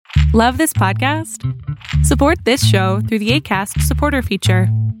Love this podcast? Support this show through the Acast supporter feature.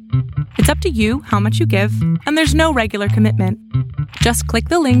 It's up to you how much you give, and there's no regular commitment. Just click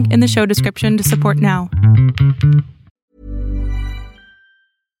the link in the show description to support now.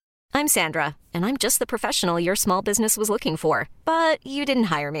 I'm Sandra, and I'm just the professional your small business was looking for. But you didn't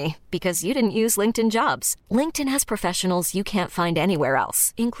hire me because you didn't use LinkedIn Jobs. LinkedIn has professionals you can't find anywhere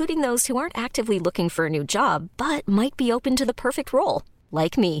else, including those who aren't actively looking for a new job, but might be open to the perfect role,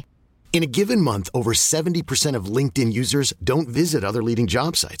 like me. In a given month, over 70% of LinkedIn users don't visit other leading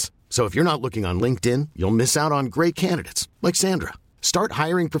job sites. So if you're not looking on LinkedIn, you'll miss out on great candidates like Sandra. Start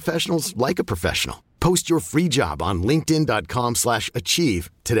hiring professionals like a professional. Post your free job on linkedin.com/achieve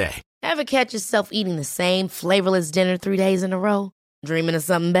today. Ever catch yourself eating the same flavorless dinner 3 days in a row? Dreaming of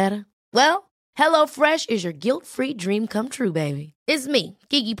something better? Well, HelloFresh is your guilt-free dream come true, baby. It's me,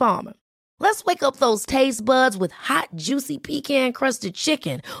 Keke Palmer. Let's wake up those taste buds with hot, juicy pecan-crusted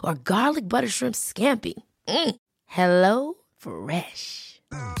chicken or garlic butter shrimp scampi. Hello Fresh.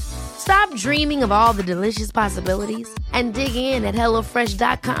 Stop dreaming of all the delicious possibilities and dig in at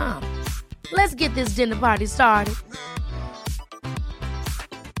HelloFresh.com. Let's get this dinner party started.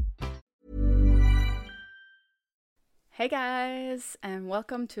 Hey guys, and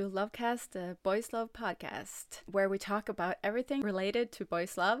welcome to Lovecast, the Boys Love podcast, where we talk about everything related to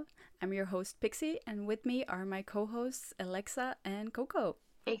boys love. I'm your host Pixie, and with me are my co-hosts Alexa and Coco.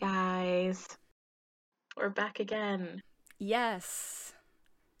 Hey guys, we're back again. Yes,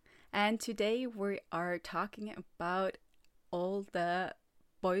 and today we are talking about all the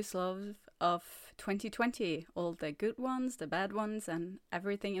boys love of 2020, all the good ones, the bad ones, and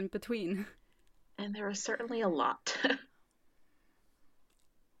everything in between. And there was certainly a lot.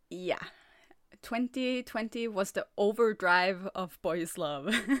 Yeah. 2020 was the overdrive of boys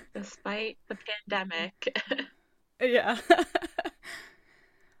love. Despite the pandemic. Yeah.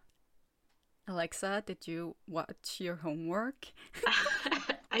 Alexa, did you watch your homework?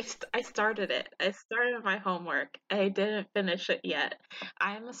 I started it. I started my homework. I didn't finish it yet.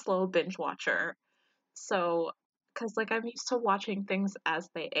 I am a slow binge watcher. So, because I'm used to watching things as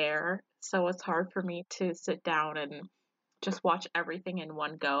they air. So it's hard for me to sit down and just watch everything in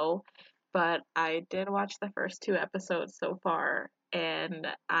one go. But I did watch the first 2 episodes so far, and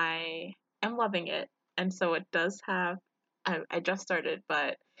I am loving it. And so it does have, I just started,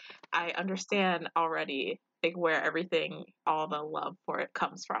 but I understand already where everything, all the love for it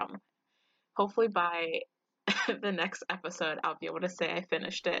comes from. Hopefully by the next episode, I'll be able to say I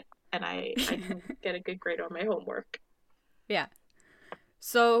finished it and I can get a good grade on my homework. Yeah.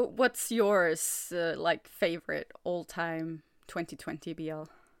 So what's yours, favorite all-time 2020 BL?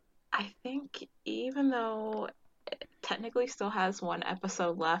 I think even though it technically still has 1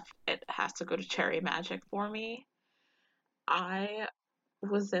 episode left, it has to go to Cherry Magic for me. I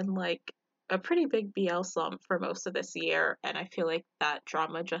was in a pretty big BL slump for most of this year, and I feel like that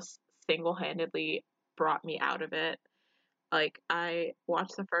drama just single-handedly brought me out of it. I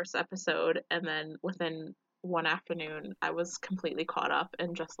watched the first episode, and then within one afternoon, I was completely caught up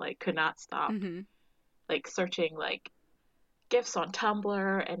and just could not stop searching gifs on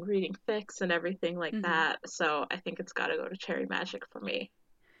Tumblr and reading fics and everything that. So I think it's got to go to Cherry Magic for me.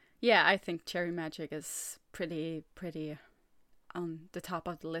 Yeah, I think Cherry Magic is pretty on the top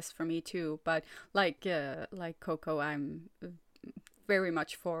of the list for me too. But like Coco, I'm very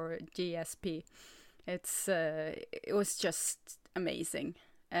much for GSP. It was just amazing.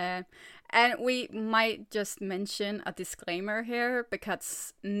 And we might just mention a disclaimer here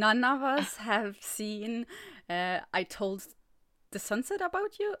because none of us have seen I Told the Sunset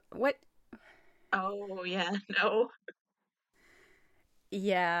About You. What? Oh, yeah, no.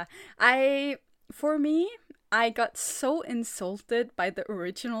 Yeah. For me, I got so insulted by the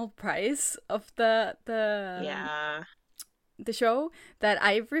original price of the show that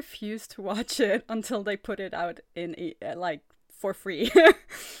I refused to watch it until they put it out in for free.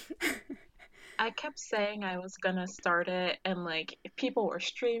 I kept saying I was gonna start it, and people were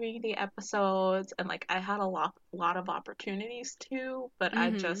streaming the episodes, and I had a lot of opportunities to, but I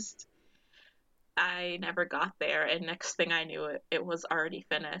never got there, and next thing I knew it was already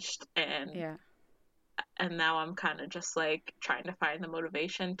finished, and now I'm kind of just trying to find the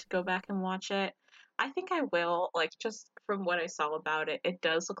motivation to go back and watch it. I think I will, just from what I saw about it, it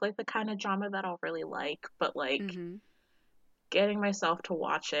does look like the kind of drama that I'll really like, but getting myself to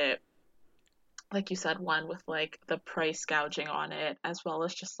watch it, like you said, one with the price gouging on it, as well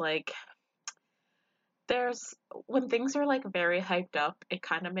as just there's when things are very hyped up, it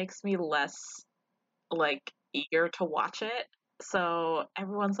kind of makes me less eager to watch it. So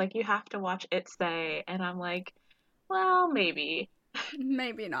everyone's you have to watch It Stay, and I'm well, maybe.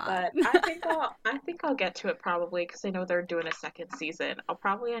 Maybe not. But I think I'll get to it probably because I know they're doing a second season. I'll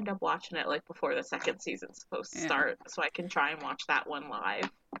probably end up watching it like before the second season's supposed to Yeah. start, so I can try and watch that one live.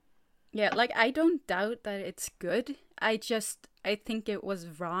 Yeah, like I don't doubt that it's good. I think it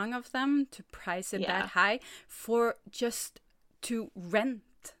was wrong of them to price it Yeah. that high for just to rent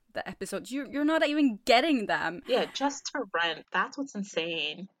the episodes. You're not even getting them. Yeah, just to rent. That's what's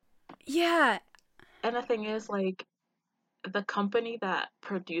insane. Yeah. And the thing is, like, the company that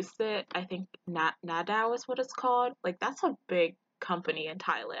produced it, I think Nadao is what it's called. Like, that's a big company in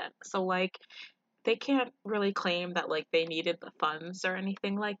Thailand. So, like, they can't really claim that, like, they needed the funds or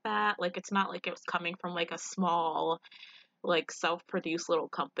anything like that. Like, it's not like it was coming from, like, a small, like, self-produced little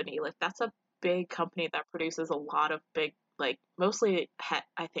company. Like, that's a big company that produces a lot of big, like, mostly,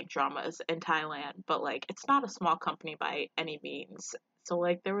 I think, dramas in Thailand. But, like, it's not a small company by any means. So,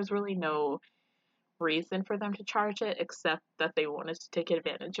 like, there was really no reason for them to charge it except that they wanted to take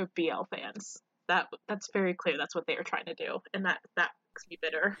advantage of BL fans. That's very clear. That's what they were trying to do, and that makes me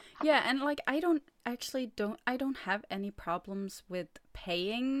bitter. Yeah, and like I don't have any problems with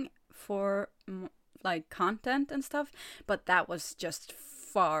paying for like content and stuff, but that was just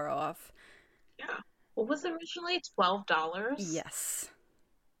far off. Yeah. What was it originally? $12? Yes.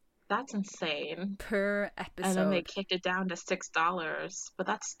 That's insane. Per episode. And then they kicked it down to $6, but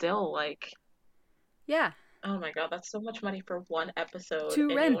that's still like, yeah. oh my god, that's so much money for one episode, To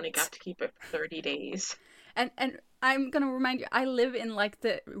and rent. you only got to keep it for 30 days. And I'm gonna remind you, I live in like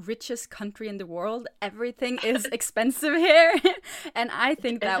the richest country in the world. Everything is expensive here, and I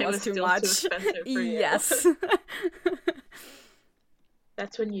think that And it was was too still much. too expensive for you. Yes.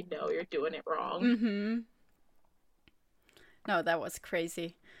 That's when you know you're doing it wrong. Mm-hmm. No, that was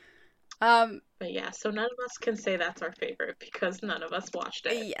crazy. But yeah, so none of us can say that's our favorite because none of us watched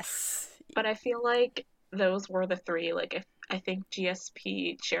it. Yes. But I feel like those were the three. Like, I think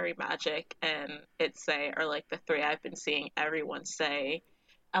GSP, Cherry Magic, and Itzy are like the three I've been seeing everyone say.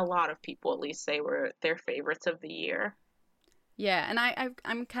 A lot of people at least say were their favorites of the year. Yeah, and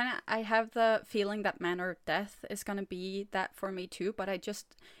I'm kind of, I have the feeling that Manner of Death is gonna be that for me too. But I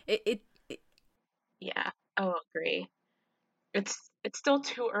just it Yeah, I'll agree. It's still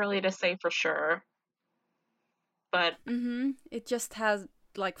too early to say for sure, but it just has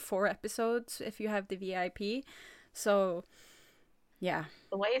like 4 episodes if you have the VIP. So yeah.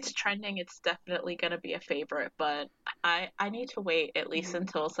 the way it's trending, it's definitely gonna be a favorite. But I need to wait at least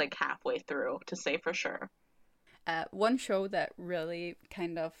until it's like halfway through to say for sure. One show that really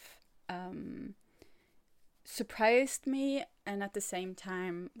kind of surprised me and at the same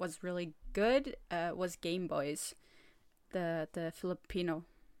time was really good was Game Boys, the Filipino.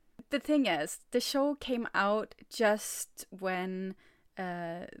 The thing is, the show came out just when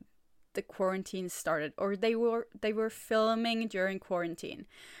the quarantine started, or they were filming during quarantine,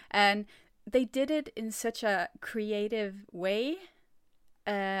 and they did it in such a creative way,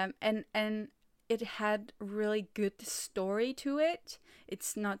 and it had really good story to it.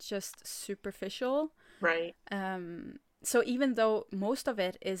 It's not just superficial. Right. So even though most of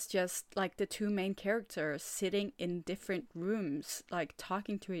it is just like the 2 main characters sitting in different rooms, like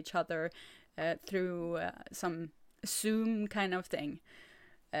talking to each other through some Zoom kind of thing,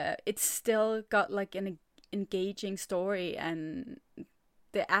 it's still got like an engaging story, and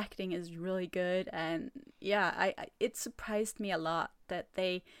the acting is really good. And yeah, it surprised me a lot that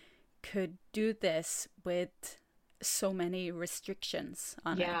they could do this with so many restrictions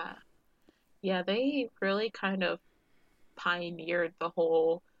on it. Yeah, they really kind of pioneered the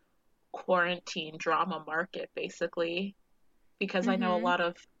whole quarantine drama market, basically, because I know a lot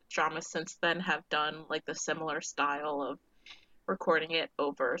of dramas since then have done like the similar style of recording it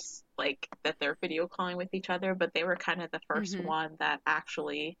over like that they're video calling with each other, but they were kind of the first one that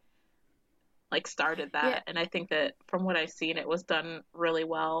actually like started that. Yeah. And I think that from what I've seen, it was done really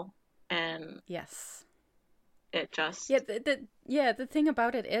well, and Yes. it just the thing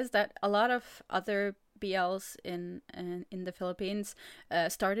about it is that a lot of other BLs in the Philippines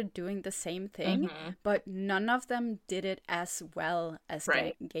started doing the same thing, but none of them did it as well as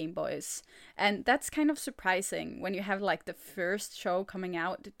Right. Game Boys. And that's kind of surprising when you have like the first show coming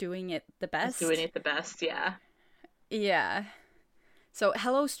out doing it the best. doing it the best. Yeah. Yeah. So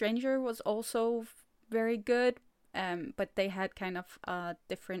Hello Stranger was also very good, but they had kind of a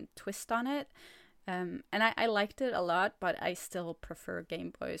different twist on it. And I liked it a lot, but I still prefer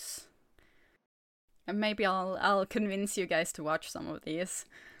Game Boys. And maybe I'll convince you guys to watch some of these.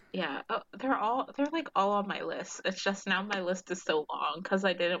 Yeah, they're like all on my list. It's just now my list is so long because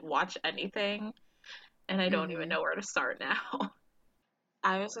I didn't watch anything, and I don't even know where to start now.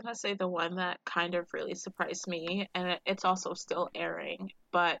 I was gonna say the one that kind of really surprised me, and it's also still airing,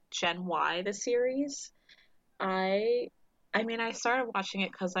 but Gen Y, the series. I I mean, I started watching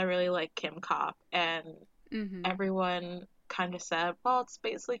it because I really like Kim Cop, and Mm-hmm. everyone kind of said, well, it's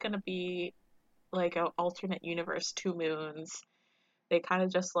basically gonna be like an alternate universe, Two Moons. They kind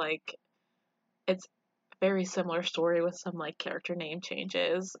of just like it's a very similar story with some like character name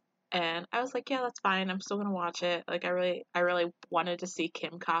changes. And I was like, yeah, that's fine. I'm still gonna watch it. Like I really wanted to see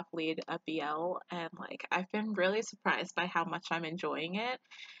Kim Cop lead a BL, and like I've been really surprised by how much I'm enjoying it.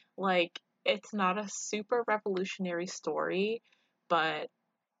 Like it's not a super revolutionary story, but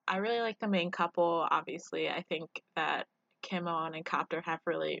I really like the main couple. Obviously, I think that Kim On and Copter have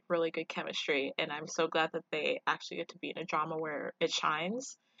really, really good chemistry, and I'm so glad that they actually get to be in a drama where it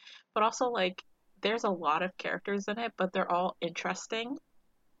shines. But also, like, there's a lot of characters in it, but they're all interesting,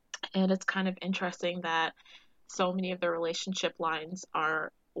 and it's kind of interesting that so many of the relationship lines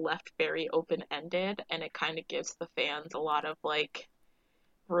are left very open ended, and it kind of gives the fans a lot of like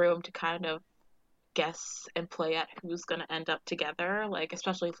room to kind of guess and play at who's gonna end up together, like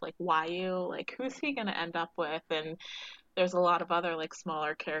especially if like YU, like who's he gonna end up with, and there's a lot of other like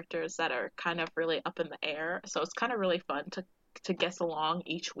smaller characters that are kind of really up in the air. So it's kind of really fun to guess along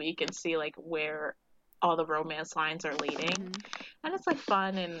each week and see like where all the romance lines are leading. Mm-hmm. And it's like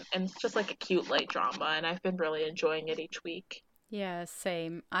fun and it's just like a cute light drama, and I've been really enjoying it each week. Yeah,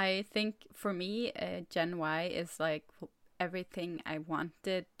 same. I think for me, Gen Y is like everything I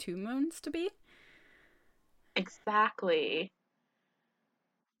wanted Two Moons to be. Exactly.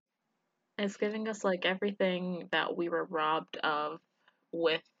 It's giving us like everything that we were robbed of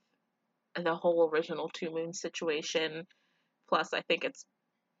with the whole original Two Moons situation. Plus, I think it's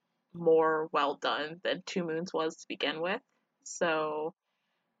more well done than Two Moons was to begin with. So,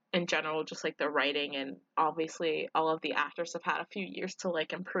 in general, just like the writing, and obviously all of the actors have had a few years to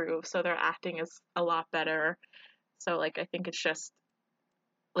like improve, so their acting is a lot better. So, like, I think it's just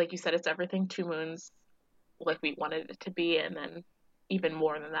like you said, it's everything Two Moons like we wanted it to be, and then even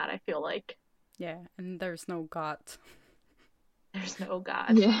more than that, I feel like. Yeah, and there's no God. There's no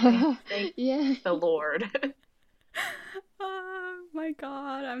God. Yeah. Thank Yeah. the Lord. Oh my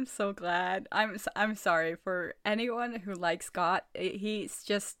God, I'm so glad. I'm sorry for anyone who likes God. He's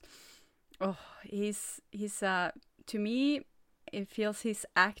just he's to me it feels his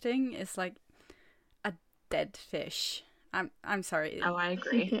acting is like a dead fish. I'm sorry. Oh, I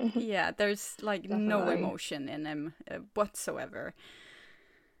agree. Yeah, there's like no Definitely. emotion in him whatsoever.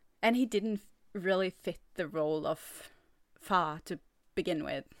 And he didn't really fit the role of Fa to begin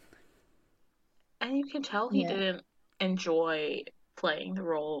with. And you can tell he Yeah. didn't enjoy playing the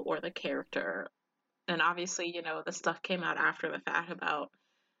role or the character. And obviously, you know, the stuff came out after the fact about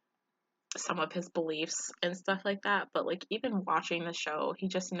some of his beliefs and stuff like that. But like even watching the show, he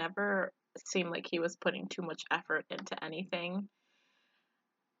just never seemed like he was putting too much effort into anything.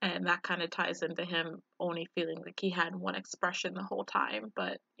 And that kind of ties into him only feeling like he had one expression the whole time.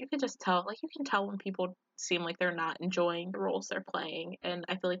 But you can just tell, like, you can tell when people seem like they're not enjoying the roles they're playing. And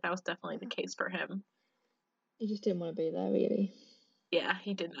I feel like that was definitely the case for him. He just didn't want to be there, really. Yeah,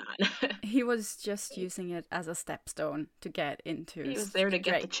 he did not. He was just using it as a stepstone to get into He was there to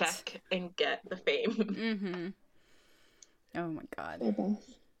get the straight. check and get the fame. Mm-hmm. Oh my God. Their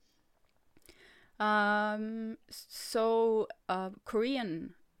best. So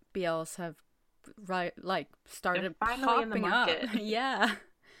Korean BLs have started They're finally in the popping up. market. Yeah.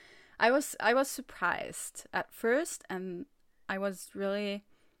 I was surprised at first, and I was really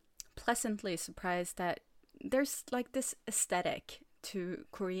pleasantly surprised that there's like this aesthetic to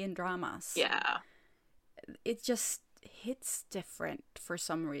Korean dramas. Yeah, It just hits different for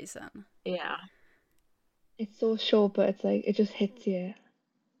some reason. yeah. It's so short, but it's like it just hits you,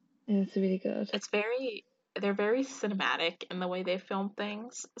 and it's really good. They're very cinematic in the way they film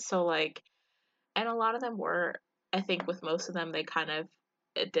things. So like, and a lot of them were, I think with most of them, they kind of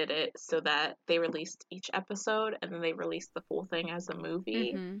did it so that they released each episode and then they released the full thing as a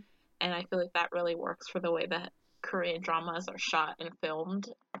movie. Mm-hmm. And I feel like that really works for the way that Korean dramas are shot and filmed.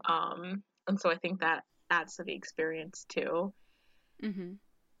 And so I think that adds to the experience too. Mm-hmm.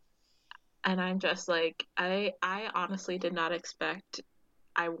 And I'm just like, I honestly did not expect,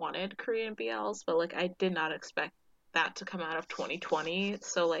 I wanted Korean BLs, but like I did not expect that to come out of 2020.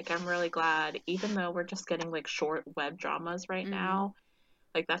 So like I'm really glad, even though we're just getting like short web dramas right now,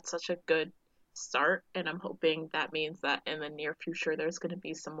 like that's such a good start, and I'm hoping that means that in the near future there's going to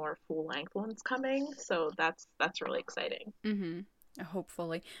be some more full length ones coming. So that's really exciting. Mm-hmm.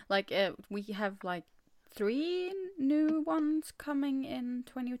 Hopefully. Like we have like 3 new ones coming in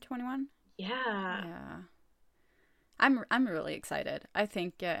 2021. Yeah. Yeah. I'm really excited. I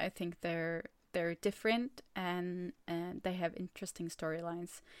think they're different and they have interesting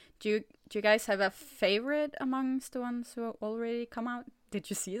storylines. Do you guys have a favorite amongst the ones who already come out? Did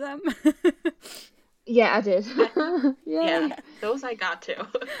you see them? Yeah, I did. Yeah, Yay. those I got to.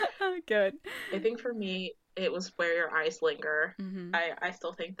 Good. I think for me, it was Where Your Eyes Linger. Mm-hmm. I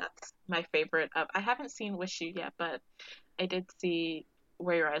still think that's my favorite. I haven't seen Wish You yet, but I did see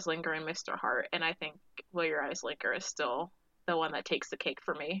Where Your Eyes Linger and Mr. Heart, and I think Where Your Eyes Linger is still the one that takes the cake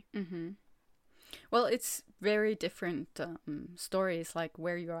for me. Mm-hmm. Well, it's very different stories. Like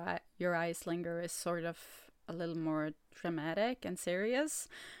Where Your Eyes Linger is sort of a little more dramatic and serious,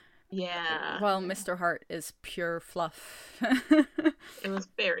 Yeah, while Mr. Heart is pure fluff. it was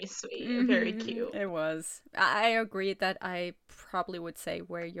very sweet and very Mhm, cute. it was. I agree that I probably would say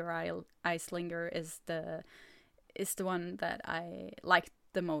Where Your Eyes Linger is the one that I liked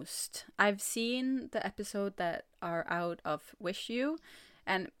the most. I've seen the episode that are out of Wish You,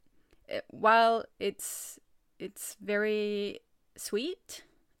 and while it's very sweet,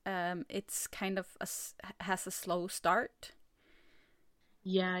 it's kind of has a slow start.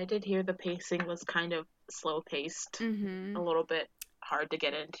 Yeah, I did hear the pacing was kind of slow paced, Mm-hmm. a little bit hard to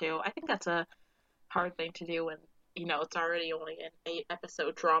get into. I think that's a hard thing to do when, it's already only an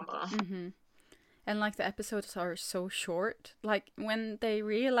 8-episode drama. Mm-hmm. And like the episodes are so short. Like when they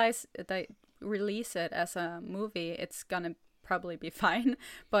realize they release it as a movie, it's gonna probably be fine.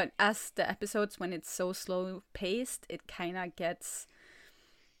 But as the episodes, when it's so slow paced, it kind of gets.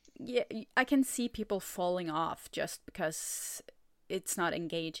 Yeah, I can see people falling off just because it's not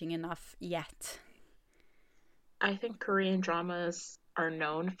engaging enough yet. I think Korean dramas are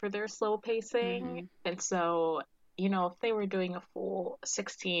known for their slow pacing, Mm-hmm. and so, if they were doing a full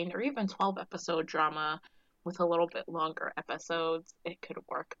 16 or even 12 episode drama with a little bit longer episodes, it could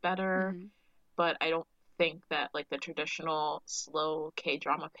work better. Mm-hmm. But I don't think that like the traditional slow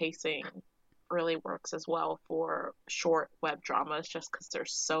K-drama pacing really works as well for short web dramas just because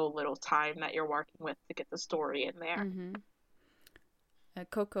there's so little time that you're working with to get the story in there. Mm-hmm.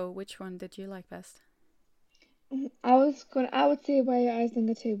 Coco, which one did you like best? I would say Where Your Eyes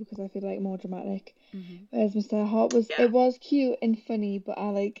Linger too because I feel like more dramatic. Mm-hmm. Whereas Mr. Heart was Yeah. it was cute and funny, but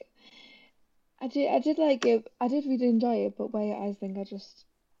I did like it. I did really enjoy it, but Where Your Eyes Linger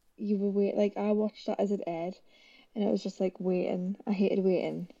you were wait like I watched that as it aired, and it was just like waiting. I hated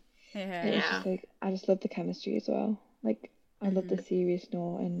waiting. And it was Yeah. just like I just loved the chemistry as well. Like I love the serious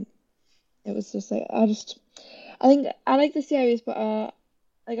note, and it was just like I think I like the series, but I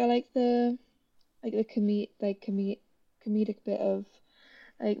like the comedic bit of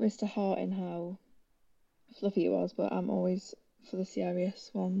like Mr. Hart and how fluffy it was, but I'm always for the serious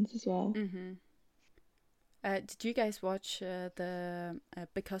ones as well. Mm-hmm. Did you guys watch the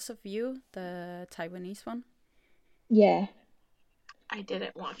Because of You, the Taiwanese one? Yeah. I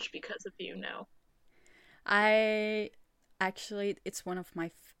didn't watch Because of You, no. I actually, it's one of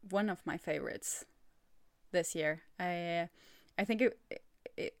my favorites this year. I think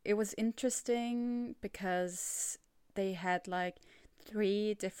it was interesting because they had like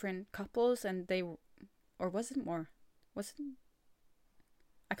 3 different couples, and or was it more? Was it?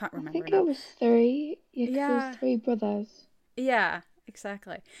 I can't I remember think now. it was 3. Yeah, 'cause there Yeah. was 3 brothers. Yeah,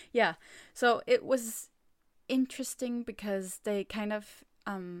 exactly. Yeah. So it was interesting because they kind of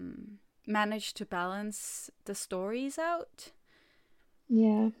managed to balance the stories out.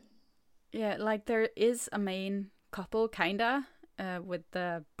 Yeah. Yeah, like there is a main couple kinda with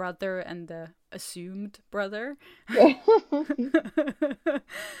the brother and the assumed brother.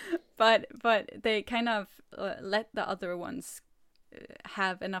 but they kind of let the other ones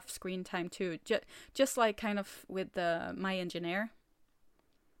have enough screen time too. Just like kind of with the My Engineer.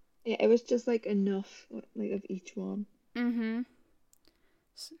 Yeah, it was just like enough like of each one. Mm-hmm.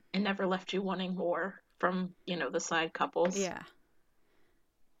 It never left you wanting more from, the side couples. Yeah.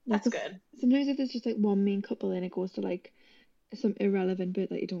 That's 'Cause good. sometimes if there's just like one main couple and it goes to like some irrelevant bit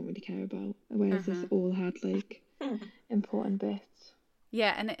that you don't really care about, whereas this all had like important bits.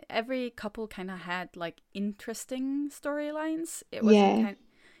 Yeah, and every couple kind of had like interesting storylines. Yeah.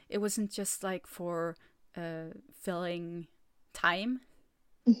 It wasn't just like for filling time.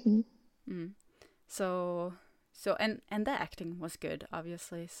 hmm So and the acting was good,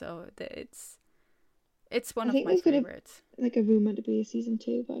 obviously. So it's one I of think my there's gonna favorites. like a rumor to be a season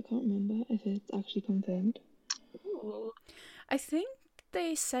 2, but I can't remember if it's actually confirmed. Ooh. I think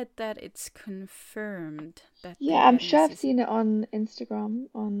they said that it's confirmed that Yeah, they're I'm getting sure a I've season. seen it on Instagram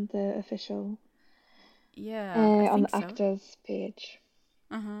on the official Yeah, I on think the so. actors page.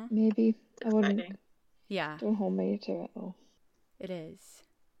 Uh-huh. Maybe I wouldn't. Exciting. Yeah, Don't hold me to it though. it is.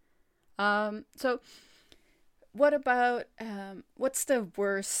 So what about what's the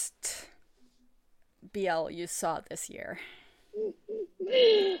worst BL you saw this year?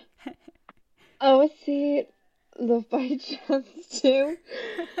 I would say Love by Chance too.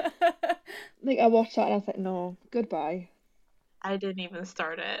 Like I watched that and I was like, no, goodbye. I didn't even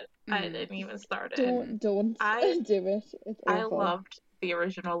start it. I didn't even start it. Don't I do it. It's I awful. loved the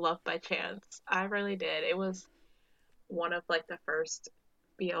original Love by Chance. I really did. It was one of like the first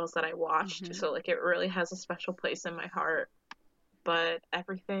BLs that I watched, so like it really has a special place in my heart. But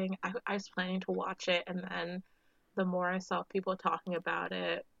everything, I was planning to watch it, and then the more I saw people talking about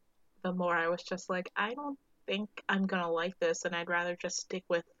it, the more I was just like, I don't think I'm gonna like this, and I'd rather just stick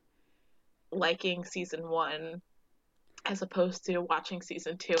with liking season 1 as opposed to watching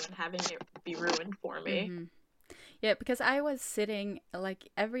season 2 and having it be ruined for me. Yeah, because I was sitting, like,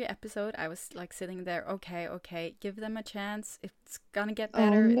 every episode, I was, like, sitting there, okay, give them a chance. It's gonna get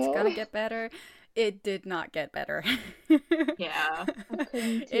better. no. It's gonna get better. It did not get better. Yeah. I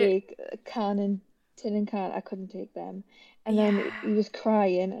couldn't take Tin and Can. I couldn't take them. And then he was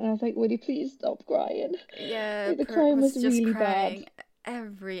crying, and I was like, would you please stop crying? Yeah, Like, the Pert crying was was just really crying bad.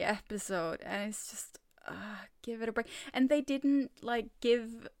 every episode, and it's just give it a break. And they didn't like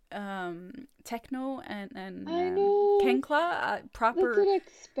give Techno and I know. Kenkla a proper. That's what I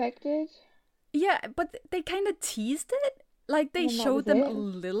expected. Yeah, but they kind of teased it. Like they And that showed was them it. a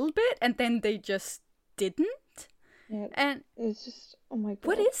little bit, and then they just didn't. Yeah, And it's just, oh my god.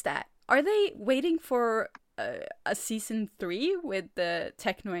 what is that? Are they waiting for a season 3 with the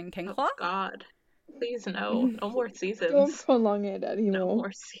Techno and Kenkla? Oh God. Please no. No more Don't seasons. prolong it anymore. No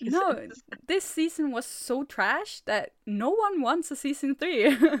more seasons. No, this season was so trash that no one wants a season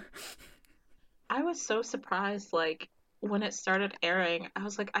 3. I was so surprised, like, when it started airing, I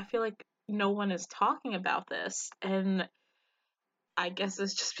was like, I feel like no one is talking about this. And I guess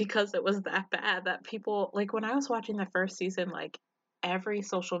it's just because it was that bad that people, like, when I was watching the first season, like, every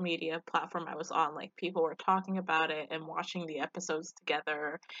social media platform I was on, like, people were talking about it and watching the episodes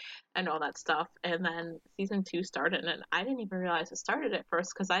together and all that stuff. And then season 2 started, and I didn't even realize it started at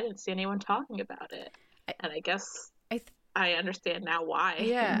first because I didn't see anyone talking about it. And I guess I understand now why.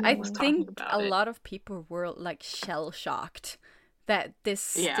 Yeah, no I one was talking think about a it. lot of people were like shell shocked that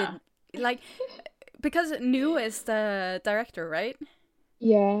this Yeah. didn't like because New is the director, right?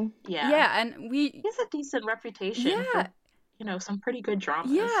 Yeah. Yeah, and He has a decent reputation Yeah. for, you know, some pretty good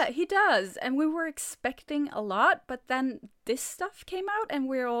dramas. yeah, he does, and we were expecting a lot, but then this stuff came out, and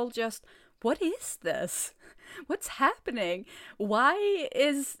we're all just, what is this? What's happening? Why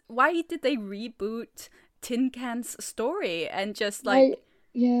did they reboot Tin Can's story and just like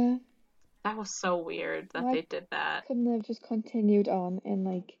Yeah. That was so weird that Why they did that. couldn't they have just continued on and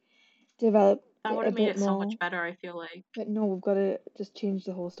like developed That it would a have made bit it so more? much better, I feel like. But no, we've got to just change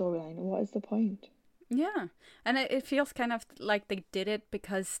the whole storyline. What is the point? yeah, and it feels kind of like they did it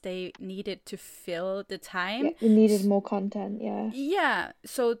because they needed to fill the time. Yeah, we needed more content. Yeah. Yeah,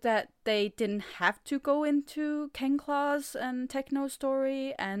 so that they didn't have to go into Kenkla's and Techno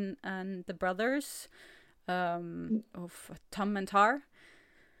story and the brothers of Tom and Tar,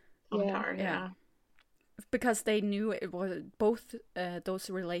 Tar, Yeah. yeah. because they knew it was both those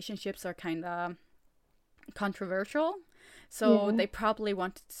relationships are kind of controversial. So Yeah. they probably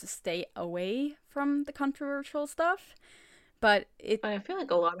wanted to stay away from the controversial stuff. But But I feel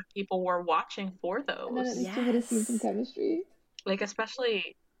like a lot of people were watching for And then at those. least we would have seen some Yes. chemistry. Like,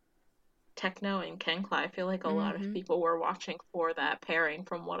 especially Techno and Kenkla, I feel like a lot of Mhm. people were watching for that pairing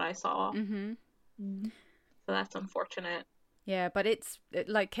from what I saw. Mm-hmm. So that's unfortunate. Yeah, but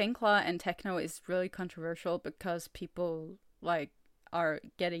like Kenkla and Techno is really controversial because people like are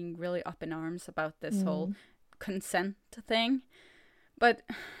getting really up in arms about this whole consent thing. But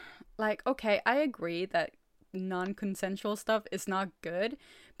like, okay, I agree that non-consensual stuff is not good,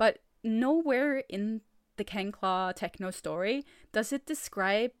 but nowhere in the Kenkla Techno story does it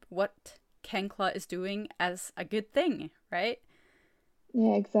describe what Kenkla is doing as a good thing, right?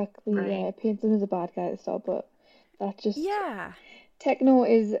 Yeah, exactly. Right. Yeah, it paints him as a bad guy at the start, but that just Yeah. Techno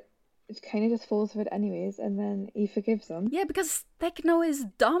it kind of just falls for it anyways, and then he forgives him. Yeah, because Techno is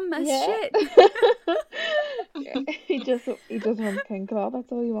dumb as Yeah. shit. He just wants King Claw.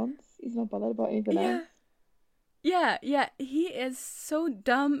 That's all he wants. He's not bothered about anything else. Yeah. He is so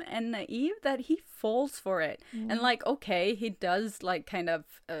dumb and naive that he falls for it. And like, okay, he does like kind of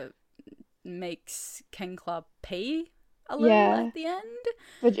makes King Claw pay a little Yeah. at the end.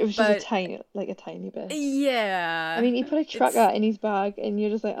 But it was just But- a tiny bit. Yeah. I mean, he put a tracker in his bag, and you're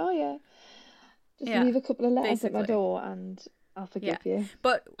just like, oh yeah, just Yeah, leave a couple of letters at my basically. door, and I'll forgive you.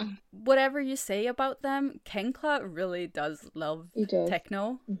 But whatever you say about them, Kenkla really does love He does.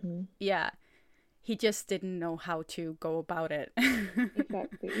 Techno. Hmm. Yeah. he just didn't know how to go about it.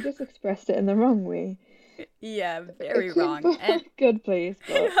 Exactly. You just expressed it in the wrong way. Yeah, It very came wrong. from And a good place,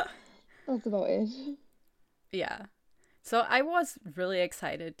 but yeah. that's about it. Yeah. So I was really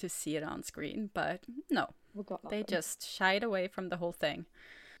excited to see it on screen, but no, We got they nothing. just shied away from the whole thing.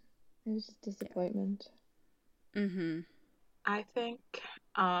 It was just disappointment. Mm-hmm. I think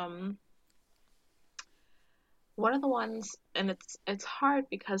one of the ones, and it's hard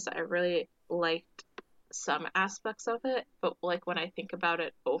because I really liked some aspects of it, but like when I think about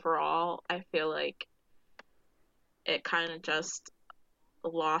it overall, I feel like it kind of just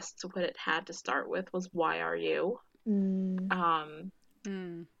lost what it had to start with, was Why Are You? Mm.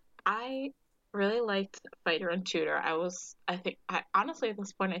 I really liked Fighter and Tutor. I honestly at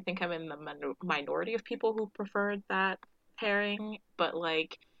this point I think I'm in the minority of people who preferred that pairing, but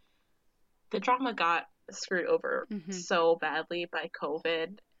like the drama got screwed over so badly by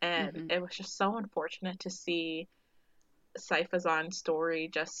COVID, and it was just so unfortunate to see Saifazan's story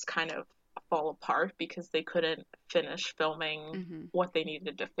just kind of fall apart because they couldn't finish filming what they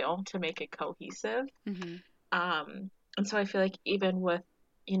needed to film to make it cohesive. And so I feel like even with,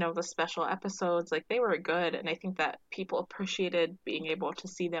 the special episodes, like they were good, and I think that people appreciated being able to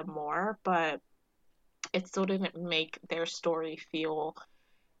see them more, but it still didn't make their story feel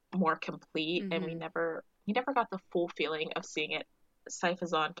more complete, and we never got the full feeling of seeing it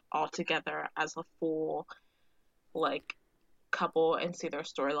Saifazan all together as a full like couple and see their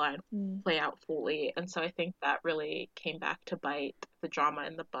storyline play out fully. And so I think that really came back to bite the drama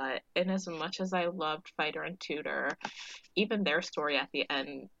in the butt. And as much as I loved Fighter and Tutor, even their story at the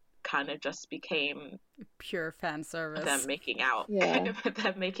end kind of just became pure fan service. Them making out. Yeah.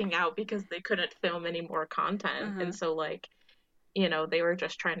 Them making out because they couldn't film any more content. And so like, they were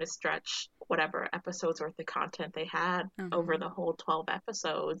just trying to stretch whatever episodes worth of content they had over the whole 12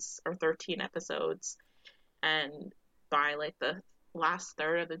 episodes or 13 episodes. And by like the last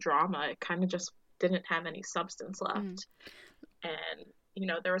third of the drama, it kind of just didn't have any substance left. And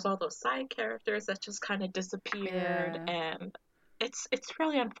there was all those side characters that just kind of disappeared. And it's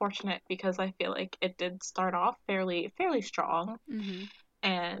really unfortunate because I feel like it did start off fairly strong.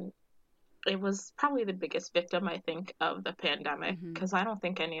 And it was probably the biggest victim, I think, of the pandemic, because I don't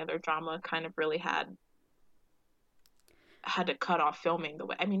think any other drama kind of really had to cut off filming the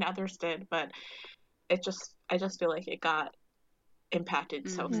way, I mean, others did, but I just feel like it got impacted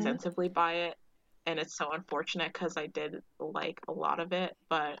so extensively by it, and it's so unfortunate because I did like a lot of it,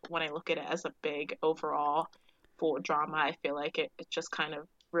 but when I look at it as a big overall full drama, I feel like it just kind of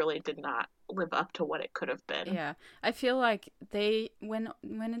really did not live up to what it could have been. Yeah, I feel like when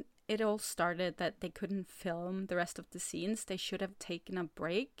it all started that they couldn't film the rest of the scenes, they should have taken a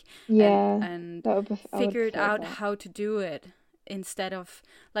break and figured out how to do it instead of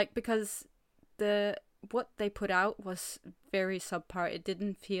like, because what they put out was very subpar. It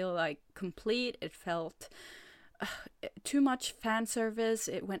didn't feel like complete. It felt too much fan service.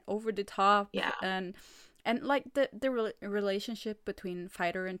 It went over the top. Yeah. And like the relationship between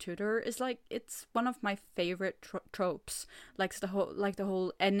Fighter and Tutor is like, it's one of my favorite tropes. Like the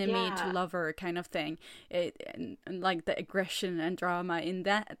whole enemy to lover kind of thing. And like the aggression and drama in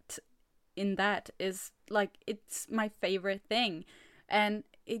that is like, it's my favorite thing. And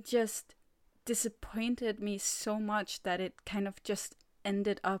it just disappointed me so much that it kind of just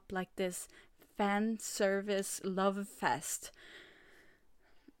ended up like this fan service love fest.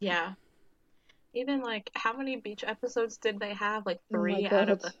 Yeah. Even like, how many beach episodes did they have? Like 3 out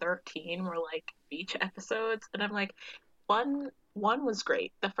of the 13 were like beach episodes, and I'm like, one was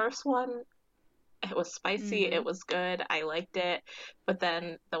great. The first one, it was spicy, it was good, I liked it. But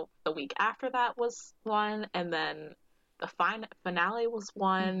then the week after that was one, and then the finale was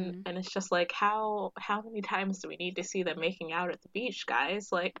one, and it's just like, how many times do we need to see them making out at the beach, guys?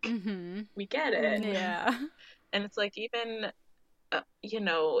 Like, we get it. Yeah. And it's like, even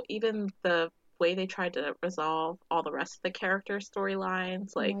even the way they tried to resolve all the rest of the character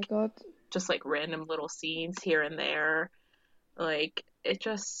storylines, like, just like random little scenes here and there, like, it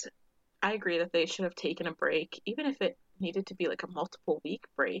just, I agree that they should have taken a break, even if it needed to be like a multiple week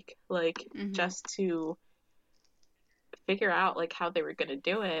break, like, just to figure out like how they were going to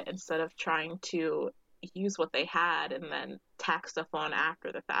do it, instead of trying to use what they had and then tack stuff on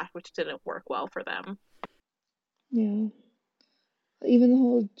after the fact, which didn't work well for them. Yeah. Even the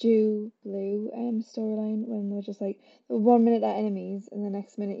whole Jew Blue storyline, when they're just like, 1 minute they're enemies and the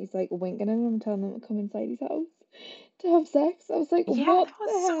next minute he's like winking at them and telling them to come inside his house to have sex. I was like, Yeah, what that the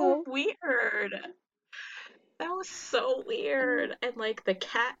was so hell? weird. That was so weird. And like the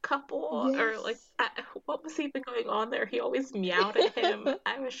cat couple, or like, Yes. what was even going on there? He always meowed at him.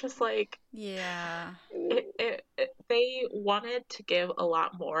 I was just like, Yeah. they wanted to give a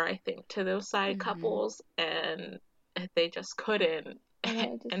lot more, I think, to those side Mm-hmm. couples, and they just couldn't. I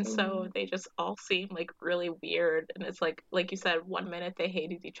wanted to And see so more. they just all seem like really weird. And it's like you said, one minute they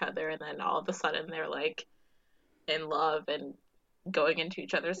hated each other, and then all of a sudden they're like in love and going into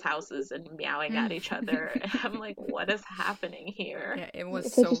each other's houses and meowing at each other. And I'm like, what is happening here? Yeah, it was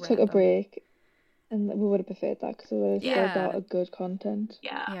If they so just took a random. break, and we would have preferred that because we would have still Yeah. got a good content.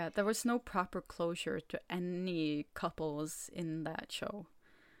 Yeah. Yeah, there was no proper closure to any couples in that show.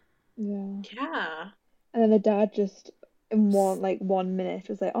 Yeah. Yeah. And then the dad just in 1 minute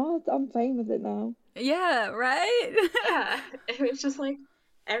was like, "Oh, I'm fine with it now." Yeah, right? Yeah. It was just like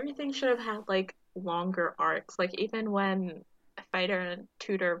everything should have had like longer arcs. Like even when Fighter and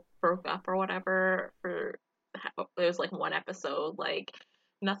Tudor broke up or whatever, for it was like one episode, like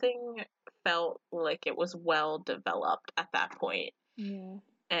nothing felt like it was well developed at that point. Yeah.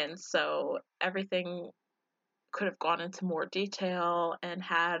 And so everything could have gone into more detail and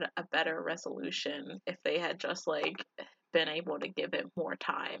had a better resolution if they had just like been able to give it more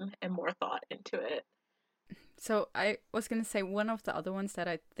time and more thought into it. So I was gonna say one of the other ones that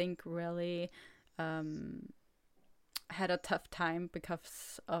I think really had a tough time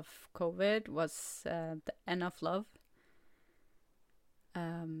because of COVID was the End of Love.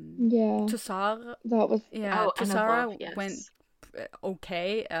 Yeah. Tussar, That was yeah, Oh, End of Tussara Love, yes. went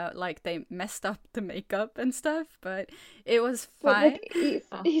okay. Like they messed up the makeup and stuff, but it was But fine. like he's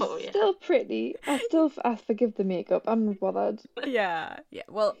Oh, yeah. still pretty. I forgive the makeup. I'm not bothered. Yeah, yeah.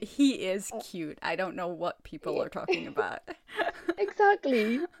 Well, he is cute. I don't know what people yeah. are talking about.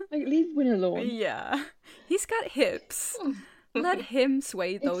 Exactly. Like leave Win alone. Yeah, he's got hips. Let him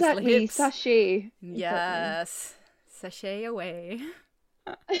sway those Exactly. hips. Sachet. Yes, sashay away.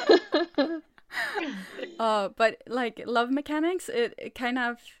 But like Love Mechanics, it kind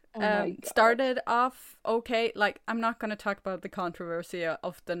of Oh my God. started off okay. Like I'm not gonna talk about the controversy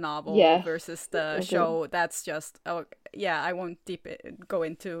of the novel Yeah. versus the Okay. show. That's just yeah, I won't go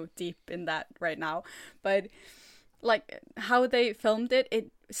into deep in that right now. But like how they filmed it,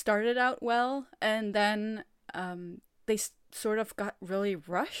 it started out well, and then they sort of got really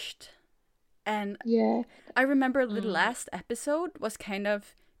rushed. And Yeah. I remember the last episode was kind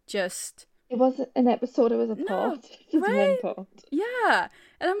of just It wasn't an episode, it was a No, part. Just one right? part. Yeah.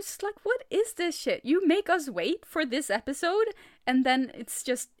 And I'm just like, what is this shit? You make us wait for this episode, and then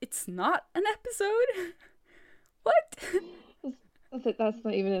it's not an episode? What? I was like, that's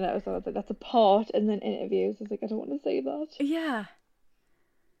not even an episode. I was like, that's a part, and then interviews. I was like, I don't want to say that. Yeah.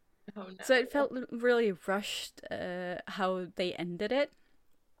 Oh no. So it felt really rushed how they ended it.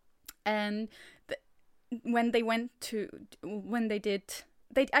 And when they did,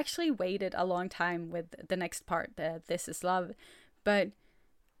 they actually waited a long time with the next part, This Is Love. But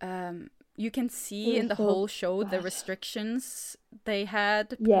you can see It in the was so whole show the bad. restrictions they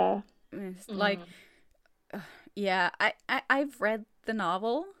had. Yeah. It's like, yeah, I've read the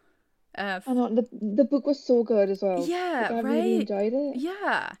novel. I know the book was so good as well. Yeah, Like, I really right. enjoyed it.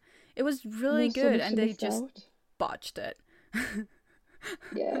 Yeah, it was And really there's so good, much and to they miss just out. botched it.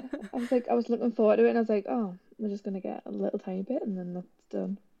 Yeah. I was looking forward to it, and I was like, oh, we're just gonna get a little tiny bit, and then that's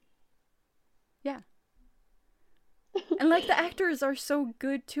done. Yeah. And like the actors are so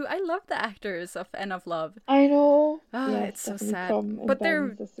good too. I love the actors of End of Love. I know. Ah, Yeah, it's so definitely sad. Prom and But they're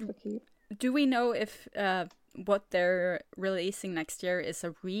Ben's are super cute. do we know if what they're releasing next year is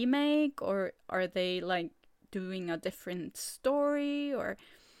a remake, or are they like doing a different story, or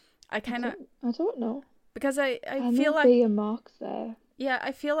I kind of I don't know. because I I feel know like B and Mark's there. yeah,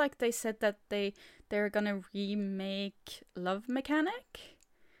 I feel like they said that they're gonna remake Love Mechanic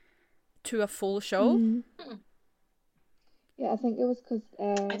to a full show. Mm. Yeah, I think it was because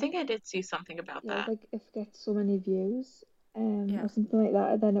I think I did see something about yeah, it was that. like if it gets so many views, Yeah. or something like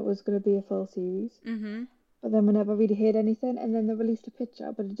that, and then it was going to be a full series. Mm-hmm. But then we never really heard anything, and then they released a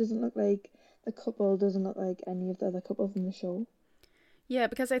picture, but it doesn't look like the couple doesn't look like any of the other couples in the show. Yeah,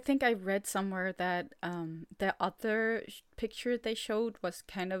 because I think I read somewhere that the other picture they showed was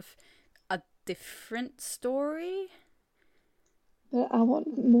kind of a different story. But I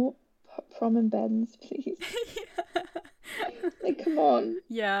want more Prom and Ben's, please. Like, come on.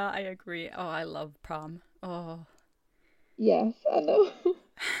 Yeah, I agree. Oh, I love Prom. Oh. Yes, I know.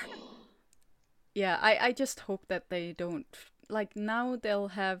 Yeah, I just hope that they don't like now they'll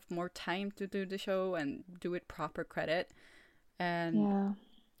have more time to do the show and do it proper credit. And Yeah.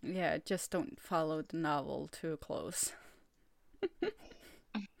 yeah, just don't follow the novel too close.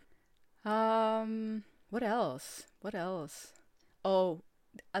 What else? What else? Oh,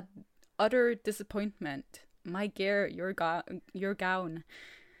 utter disappointment. My Gear, Your Gown.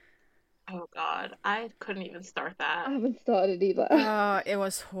 Oh God, I couldn't even start that. I haven't started either. It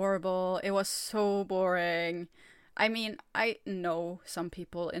was horrible. It was so boring. I mean, I know some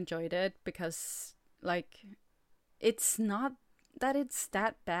people enjoyed it because, like, it's not that it's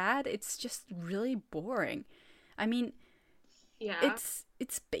that bad. It's just really boring. I mean, Yeah.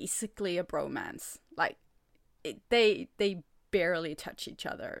 it's basically a bromance. Like, they barely touch each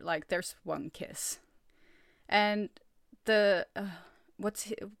other. Like, there's one kiss, and the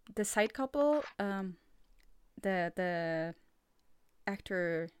the side couple, the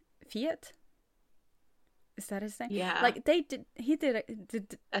actor Fiat, is that his name? Yeah. Like, he did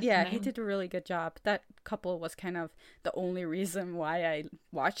a really good job. That couple was kind of the only reason why I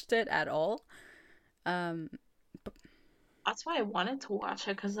watched it at all. That's why I wanted to watch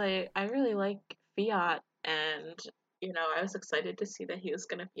it, because I really like Fiat, and I was excited to see that he was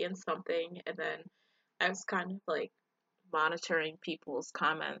going to be in something, and then I was kind of like monitoring people's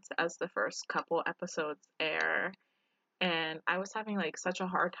comments as the first couple episodes air, and I was having like such a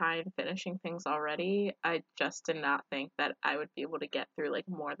hard time finishing things already. I just did not think that I would be able to get through like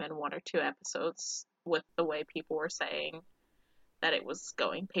more than 1 or 2 episodes with the way people were saying that it was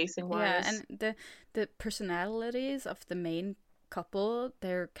going pacing wise. Yeah, and the personalities of the main couple,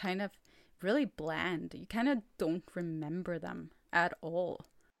 they're kind of really bland. You kind of don't remember them at all.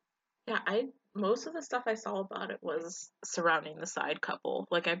 Yeah, most of the stuff I saw about it was surrounding the side couple.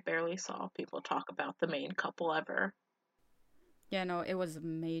 Like, I barely saw people talk about the main couple ever. Yeah, no, it was a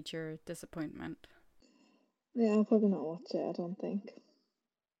major disappointment. Yeah, I'll probably not watch it, I don't think.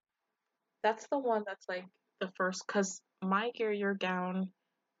 That's the one that's like the first, because My Gear, Your Gown,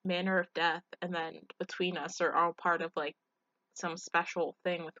 Manner of Death, and then Between Us are all part of like some special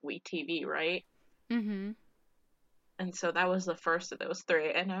thing with WeTV, right? Mm-hmm. And so that was the first of those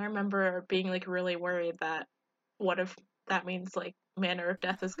 3. And I remember being like really worried that what if that means like Manner of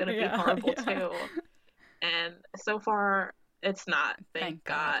Death is going to be horrible too. And so far it's not, thank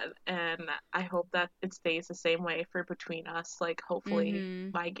God. And I hope that it stays the same way for Between Us. Like,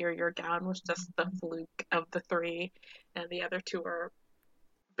 hopefully My Gear, Your Gown was just the fluke of the 3, and the other 2 are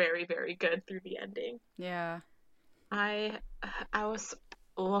very, very good through the ending. Yeah. I was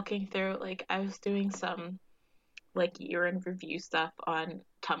looking through, like, I was doing some like year in review stuff on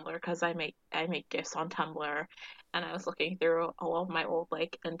Tumblr, because I make gifs on Tumblr, and I was looking through all of my old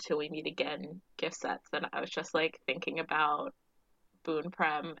like Until We Meet Again gift sets, and I was just like thinking about Boon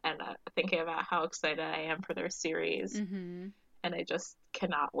Prem, and thinking about how excited I am for their series, and I just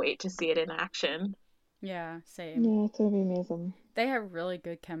cannot wait to see it in action. Yeah, same. Yeah, it's gonna be amazing. They have really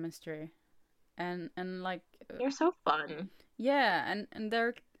good chemistry, and like they're so fun. Yeah, and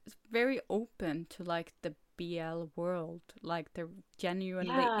they're very open to like the BL world. Like, they're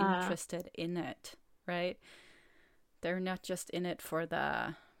genuinely interested in it, right? They're not just in it for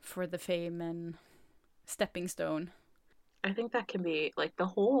the fame and stepping stone. I think that can be like the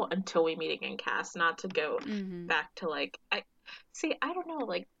whole Until We Meet Again cast, not to go back to like I don't know,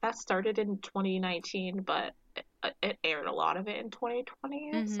 like that started in 2019, but it aired a lot of it in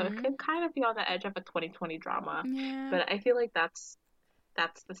 2020, so it could kind of be on the edge of a 2020 drama. Yeah. But I feel like that's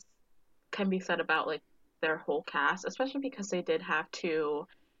this can be said about like their whole cast, especially because they did have two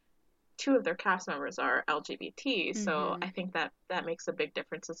of their cast members are LGBT, so I think that makes a big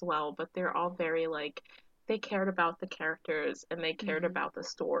difference as well. But they're all very like, they cared about the characters and they cared about the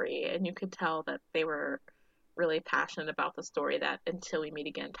story, and you could tell that they were really passionate about the story that Until We Meet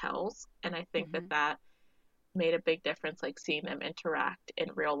Again tells. And I think that made a big difference, like seeing them interact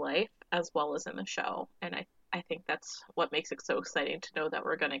in real life as well as in the show. And I think that's what makes it so exciting to know that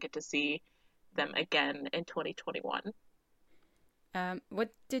we're going to get to see them again in 2021. What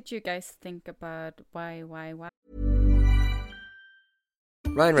did you guys think about why?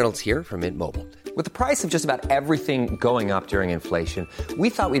 Ryan Reynolds here from Mint Mobile. With the price of just about everything going up during inflation, we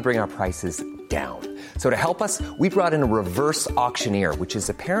thought we'd bring our prices down. So to help us, we brought in a reverse auctioneer, which is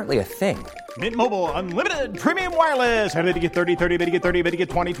apparently a thing. Mint Mobile Unlimited Premium Wireless. How to get 30, 30, bit to get 30, bit to get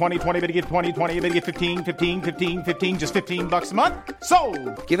 20, 20, 20, bit to get 20, 20, bit to get 15, 15, 15, 15, just $15 a month?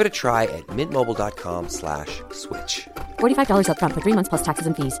 Sold! Give it a try at mintmobile.com/switch. $45 up front for 3 months plus taxes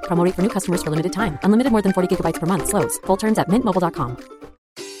and fees. Promo rate for new customers for limited time. Unlimited more than 40 gigabytes per month. Slows full terms at mintmobile.com.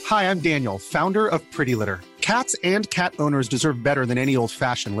 Hi, I'm Daniel, founder of Pretty Litter. Cats and cat owners deserve better than any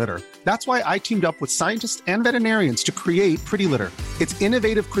old-fashioned litter. That's why I teamed up with scientists and veterinarians to create Pretty Litter. Its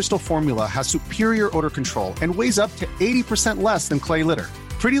innovative crystal formula has superior odor control and weighs up to 80% less than clay litter.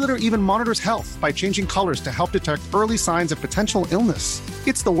 Pretty Litter even monitors health by changing colors to help detect early signs of potential illness.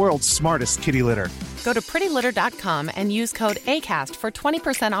 It's the world's smartest kitty litter. Go to prettylitter.com and use code ACAST for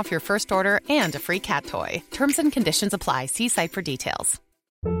 20% off your first order and a free cat toy. Terms and conditions apply. See site for details.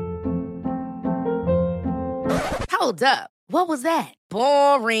 Hold up. What was that?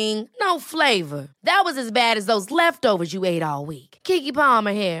 Boring. No flavor. That was as bad as those leftovers you ate all week. Keke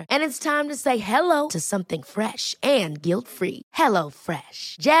Palmer here, and it's time to say hello to something fresh and guilt-free. Hello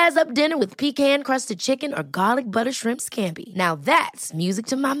Fresh. Jazz up dinner with pecan-crusted chicken or garlic butter shrimp scampi. Now that's music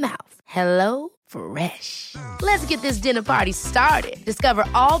to my mouth. Hello Fresh. Let's get this dinner party started. Discover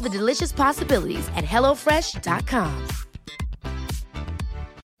all the delicious possibilities at hellofresh.com.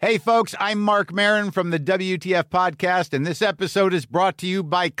 Hey, folks, I'm Mark Maron from the WTF Podcast, and this episode is brought to you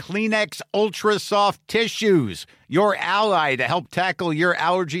by Kleenex Ultra Soft Tissues, your ally to help tackle your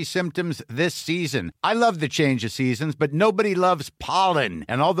allergy symptoms this season. I love the change of seasons, but nobody loves pollen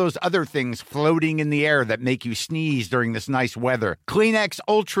and all those other things floating in the air that make you sneeze during this nice weather. Kleenex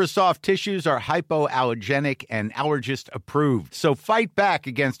Ultra Soft Tissues are hypoallergenic and allergist approved, so fight back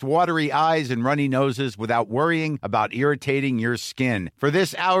against watery eyes and runny noses without worrying about irritating your skin. For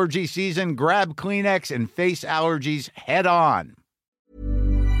this allergy season, grab Kleenex and face allergies head on.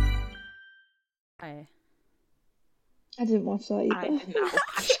 I didn't watch that either. I did not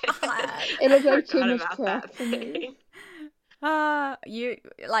watch it. It looked like too Forgot much about crap that for me. You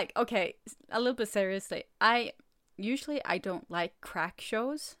like, okay, a little bit seriously. I don't like crack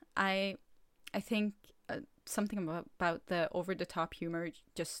shows. I think something about the over the top humor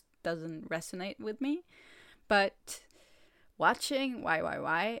just doesn't resonate with me. But watching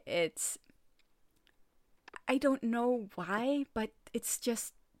why, it's, I don't know why, but it's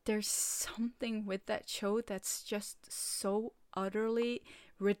just, there's something with that show that's just so utterly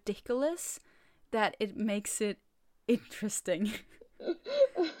ridiculous that it makes it interesting.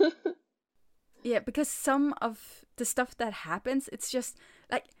 Yeah, because some of the stuff that happens, it's just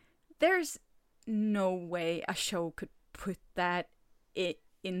like, there's no way a show could put that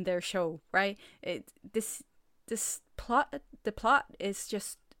in their show, right? The plot is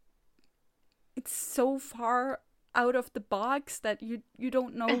just, it's so far out of the box that you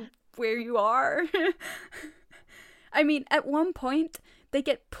don't know where you are. I mean, at one point they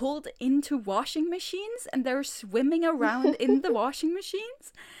get pulled into washing machines and they're swimming around in the washing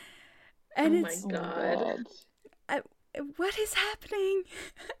machines, and oh my god, what is happening?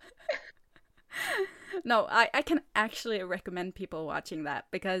 No, I can actually recommend people watching that,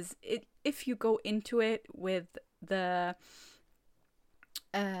 because if you go into it with the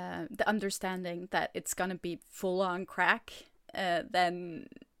understanding that it's gonna be full on crack, then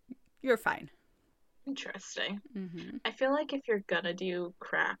you're fine. Interesting. Mm-hmm. I feel like if you're gonna do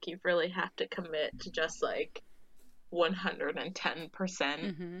crack, you really have to commit to just like 110%.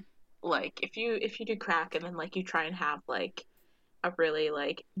 Mm-hmm. Like if you do crack and then like you try and have like a really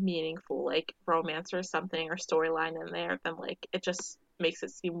like meaningful like romance or something or storyline in there, then like it just makes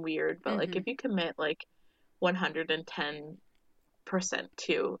it seem weird. But like if you commit like 110%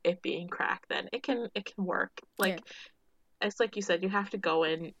 to it being crack, then it can work. Like it's like you said, you have to go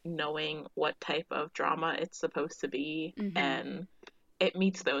in knowing what type of drama it's supposed to be, and it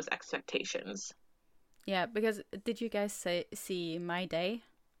meets those expectations. Yeah, because did you guys see My Day,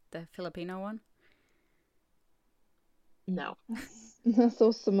 the Filipino one? No. I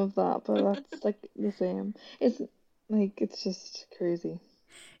saw some of that, but that's like the same. It's just crazy.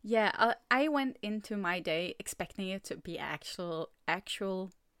 Yeah, I went into My Day expecting it to be actual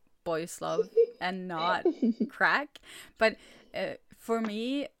boys' love and not crack, but for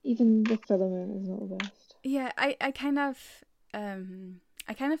me, even the filament is not the best. Yeah, I kind of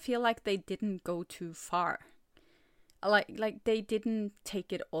feel like they didn't go too far. Like they didn't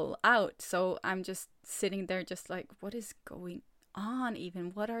take it all out. So I'm just sitting there just like, what is going on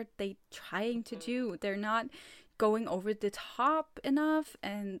even? What are they trying to do? They're not going over the top enough,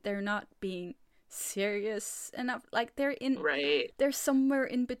 and they're not being serious enough. Like they're somewhere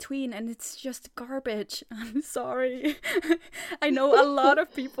in between, and it's just garbage. I'm sorry. I know a lot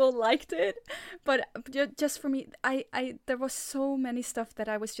of people liked it, but just for me, I there was so many stuff that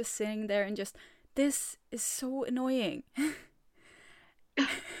I was just sitting there and just, this is so annoying.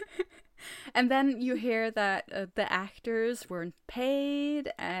 And then you hear that the actors weren't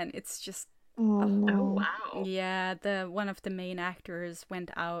paid, and it's just, oh wow. Yeah, one of the main actors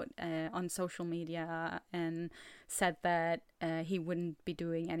went out on social media and said that he wouldn't be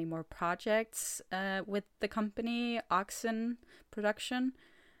doing any more projects with the company Oxen Production,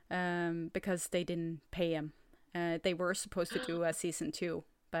 because they didn't pay him. They were supposed to do a season 2,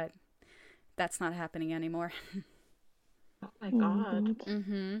 but that's not happening anymore. Oh my god.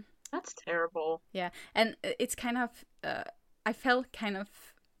 Mm-hmm. That's terrible. Yeah, and it's kind of, I felt kind of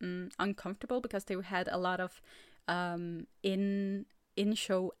uncomfortable because they had a lot of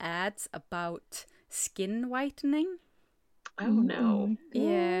in-show ads about skin whitening. Oh no. my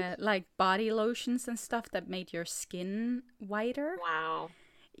Yeah, like body lotions and stuff that made your skin whiter. Wow.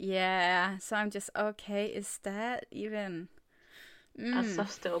 Yeah, so I'm just, okay, is that even... That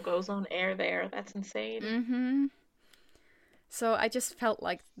stuff still goes on air there. That's insane. Mm-hmm. So I just felt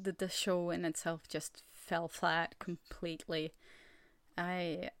like the show in itself just fell flat completely.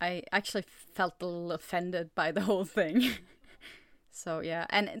 I actually felt a little offended by the whole thing. So yeah,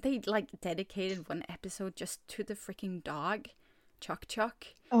 and they like dedicated one episode just to the freaking dog, Chuck Chuck.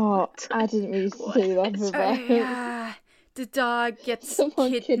 Oh, I didn't really see that before. Yeah, the dog gets Someone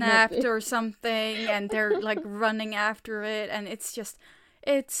kidnapped kidnapped it. or something, and they're like running after it, and it's just,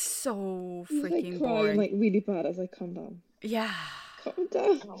 it's so He's like freaking crying boring. like really bad. I was like, calm down. Yeah. Calm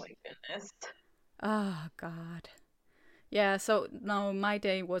down. Oh my goodness. Oh God. Yeah, so no, my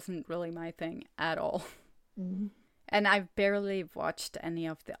day wasn't really my thing at all. And I've barely watched any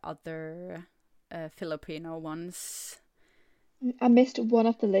of the other Filipino ones. I missed one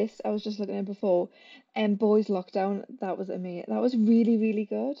off the list. I was just looking at it before. Boys Lockdown. That was amazing. That was really, really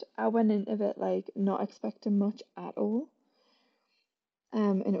good. I went into it like not expecting much at all.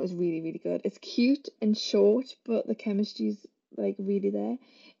 And it was really, really good. It's cute and short, but the chemistry's like really there.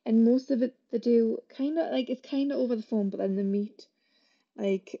 And most of it they do kind of like it's kind of over the phone, but then they meet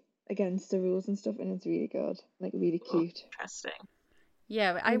like against the rules and stuff, and it's really good, like really cute. Interesting.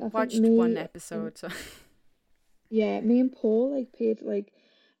 Yeah, I And I think watched me one and- episode. So Yeah, me and Paul like paid like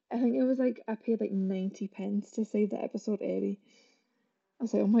I think it was like I paid like 90 pence to see the episode 80. I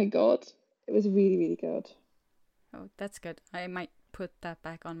was like, oh my god, it was really, really good. oh, that's good. I might put that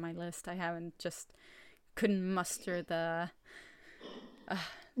back on my list. I haven't just couldn't muster the.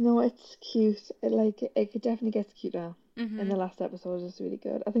 No, it's cute. It could definitely get cuter. Mhm. And the last episode was really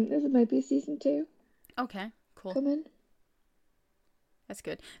good. I think this might be season 2 Okay, cool. coming. That's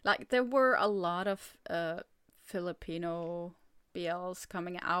good. Like there were a lot of Filipino BLs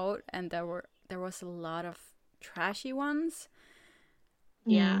coming out, and there was a lot of trashy ones.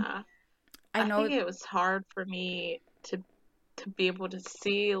 Yeah. I know. think it was hard for me to be able to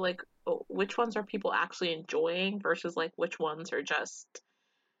see like which ones are people actually enjoying versus like which ones are just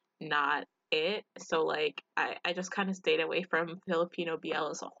not it. So like I just kind of stayed away from Filipino BL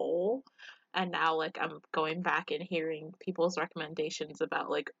as a whole. And now like I'm going back and hearing people's recommendations about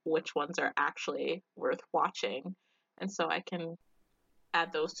like which ones are actually worth watching. And so I can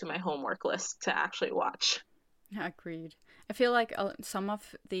add those to my homework list to actually watch. Agreed. I feel like some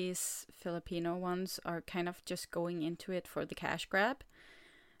of these Filipino ones are kind of just going into it for the cash grab.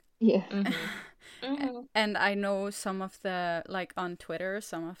 Yeah. And I know some of the, like on Twitter,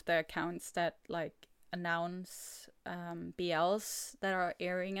 some of the accounts that like announce BLs that are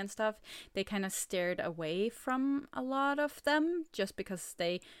airing and stuff, they kind of steered away from a lot of them just because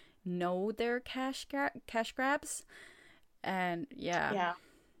they know they're cash grabs. And yeah.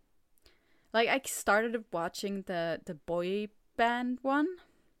 Like I started watching the boy band one,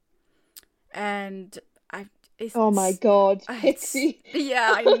 and oh my god, it's- Pixie.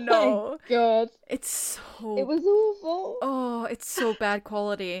 yeah, I Oh know. my god. It's so It was awful. oh, it's so bad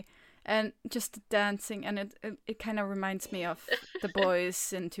quality, and just the dancing, and it kind of reminds me of the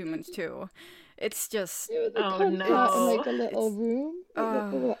boys in 2 Months 2. It's just It was a Oh, concert no. in like a little room.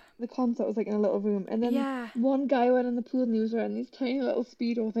 Like, the concert was like in a little room, and then Yeah. one guy went in the pool and he was wearing these tiny little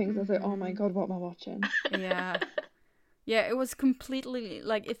speedo things. I was like, oh my god, what am I watching? yeah, yeah. It was completely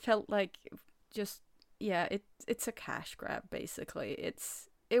like it felt like just yeah. It's a cash grab basically.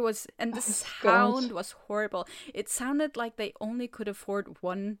 It was, and the Oh, sound God. was horrible. It sounded like they only could afford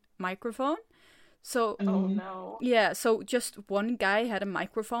one microphone. So Oh no. yeah, so just one guy had a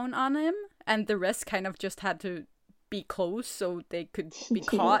microphone on him, and the rest kind of just had to be close so they could be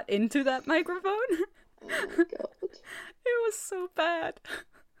caught into that microphone. Oh my god. It was so bad.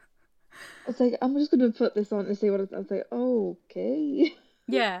 I was like, I'm just gonna put this on and see what it's. I was like, oh, okay.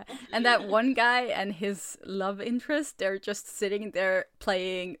 Yeah, and that one guy and his love interest, they're just sitting there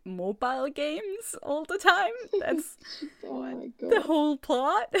playing mobile games all the time. That's Oh my the god. whole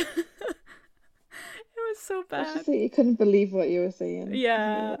plot. It was so I was bad. just like, you couldn't believe what you were saying.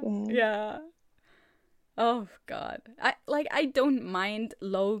 Yeah, What the hell? yeah. Oh god. I don't mind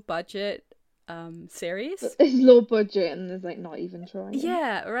low budget series. It's low budget and there's like not even trying.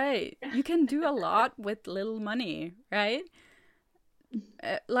 Yeah, right. You can do a lot with little money, right?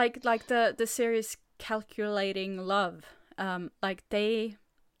 Like the series Calculating Love. Like they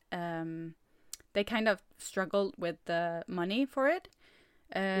they kind of struggled with the money for it.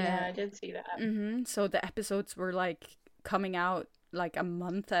 Yeah, I did see that. So the episodes were like coming out like a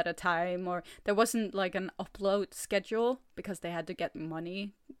month at a time, or there wasn't like an upload schedule because they had to get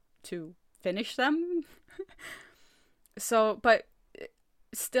money to finish them. So, but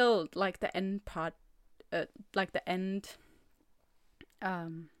still, like the end part, like the end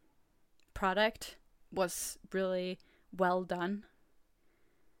product was really well done,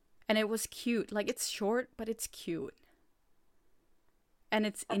 and it was cute. Like, it's short, but it's cute, and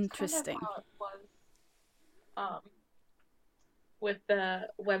it's interesting. Kind of how it was, with the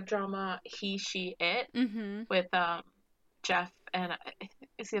web drama He, She, It, with Jeff and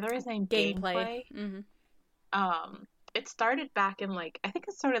is the other his name Gameplay? It started back in like, I think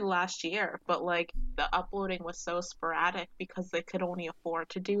it started last year, but like the uploading was so sporadic because they could only afford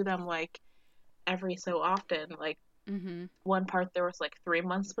to do them like every so often. Like one part there was like 3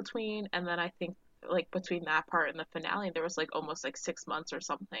 months between, and then I think like between that part and the finale there was like almost like 6 months or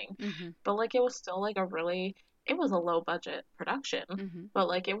something. But like it was still like it was a low budget production, but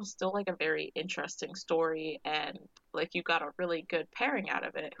like it was still like a very interesting story, and like you got a really good pairing out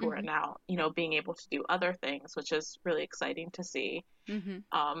of it, who are now, you know, being able to do other things, which is really exciting to see.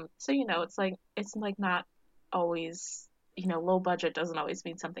 So, you know, it's like not always, you know, low budget doesn't always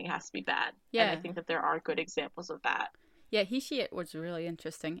mean something has to be bad. Yeah. And I think that there are good examples of that. Yeah, He, She, It was really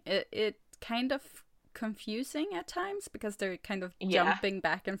interesting. It kind of confusing at times because they're kind of jumping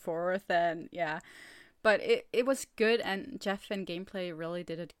back and forth, and but it was good, and Jeff and Gameplay really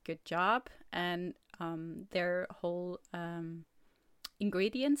did a good job, and their whole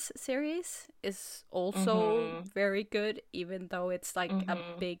Ingredients series is also very good, even though it's like a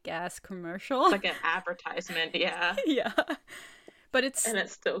big ass commercial. It's like an advertisement, yeah. But it's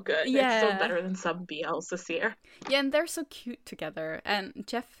still good. It's still better than some BLs this year. Yeah, and they're so cute together. And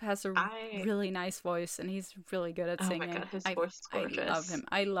Jeff has a really nice voice, and he's really good at singing. Oh my god, his voice is gorgeous. I love him.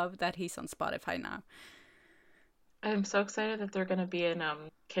 I love that he's on Spotify now. I'm so excited that they're going to be in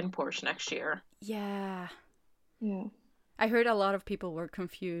KinnPorsche next year. Yeah. Yeah. I heard a lot of people were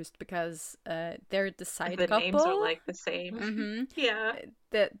confused because they're the side couple. The names are like the same. Yeah.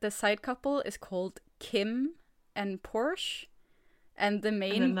 The side couple is called Kim and Porsche, and the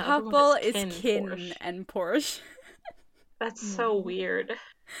main couple is Kin and Porsche. That's so weird.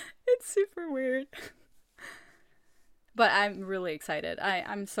 It's super weird. But I'm really excited.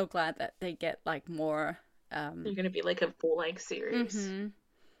 I'm so glad that they get like more. They're gonna be like a full-length series.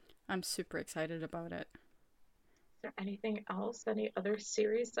 I'm super excited about it. Is there anything else? Any other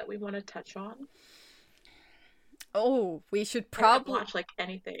series that we want to touch on? Oh, we should probably watch like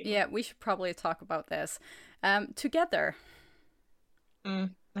anything. Yeah, we should probably talk about this. Together. I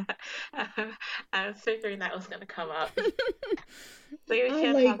was figuring that was gonna come up. We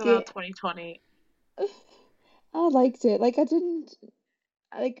can't talk about 2020. I liked it. Like, I didn't.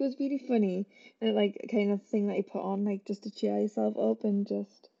 Like, it was really funny, and like kind of thing that you put on like just to cheer yourself up, and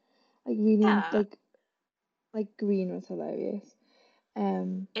just like really like Green was hilarious.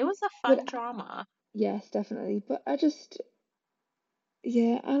 It was a fun drama. Yes, definitely. But I just,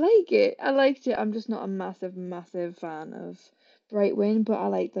 I like it. I liked it. I'm just not a massive fan of Brightwing, but I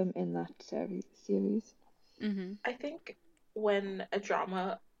like them in that series. I think when a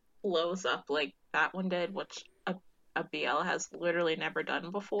drama blows up like that one did, which a BL has literally never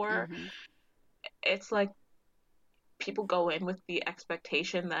done before, it's like people go in with the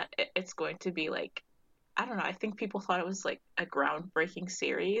expectation that it's going to be like, I don't know, I think people thought it was like a groundbreaking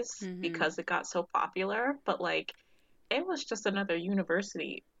series because it got so popular, but like it was just another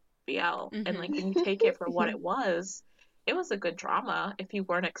university BL, and like when you take it for what it was a good drama if you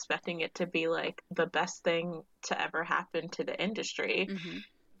weren't expecting it to be like the best thing to ever happen to the industry.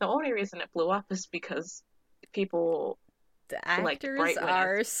 The only reason it blew up is because people, the actors like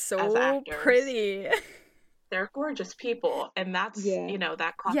are so pretty. They're gorgeous people, and that's you know,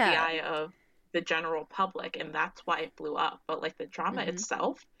 that caught the eye of the general public, and that's why it blew up. But like the drama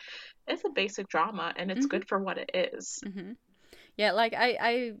itself is a basic drama, and it's good for what it is. Yeah, like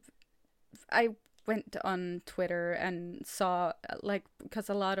I went on Twitter and saw, like, because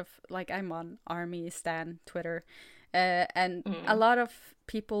a lot of, like, I'm on Army Stan Twitter, and a lot of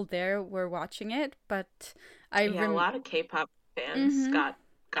people there were watching it, but a lot of K-pop fans got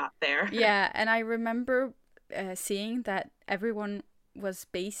there. Yeah, and I remember seeing that everyone was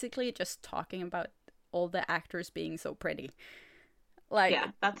basically just talking about all the actors being so pretty. Like, yeah,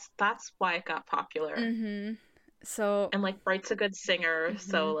 that's why it got popular. So, and like Bright's a good singer,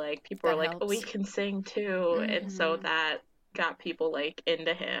 so like people were like, helps. Oh, we can sing too, and so that got people like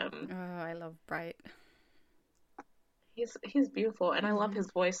into him. Oh, I love Bright. He's beautiful, and I love his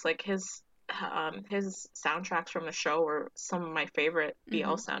voice. Like his his soundtracks from the show were some of my favorite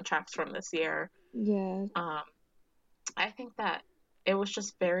BL soundtracks from this year. Yeah. I think that it was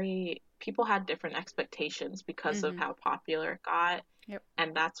just people had different expectations because of how popular it got. Yep.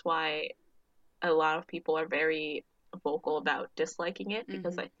 And that's why a lot of people are very vocal about disliking it,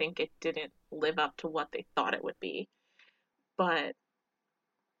 because I think it didn't live up to what they thought it would be. But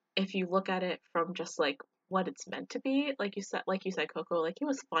if you look at it from just like what it's meant to be, like you said, Coco, like it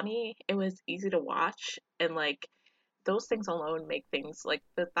was funny, it was easy to watch, and like those things alone make things like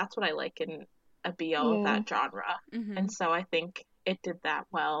that's what I like in a BL of that genre. And so I think it did that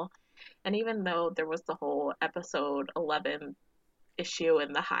well. And even though there was the whole episode 11 issue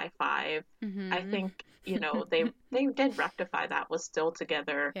in the high five, I think, you know, they did rectify that with Still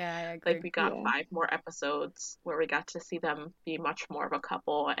Together. Yeah, I agree. Like we got 5 more episodes where we got to see them be much more of a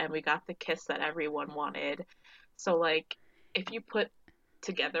couple, and we got the kiss that everyone wanted. So like if you put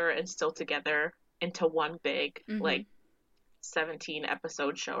Together and Still Together into one big like 17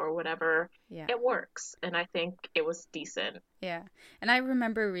 episode show or whatever, it works, and I think it was decent. Yeah. And I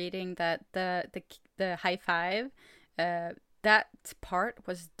remember reading that the high five, that part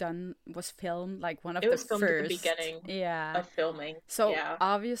was filmed like one of the first. It was filmed at the beginning of filming. So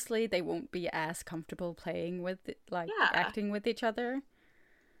obviously they won't be as comfortable playing with it, like acting with each other.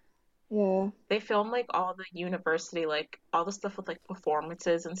 Yeah. They filmed like all the university, like all the stuff with like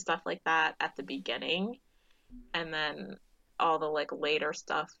performances and stuff like that at the beginning, and then all the like later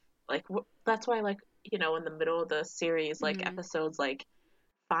stuff, like that's why, like, you know, in the middle of the series, like episodes like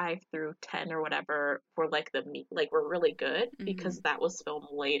 5 through 10 or whatever were like were really good, because that was filmed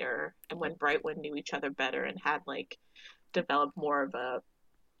later, and when Brightwind knew each other better and had like developed more of a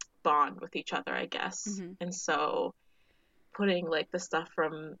bond with each other, I guess. And so putting like the stuff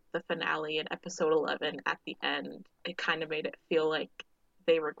from the finale in episode 11 at the end, it kind of made it feel like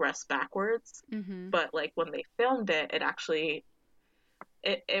they regressed backwards. But like when they filmed it, it actually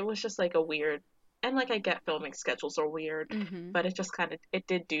it was just like a weird, and like I get filming schedules are weird, but it just kind of, it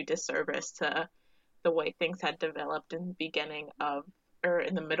did do disservice to the way things had developed in the beginning of, or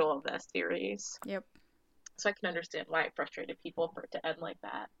in the middle of that series. Yep. So I can understand why it frustrated people for it to end like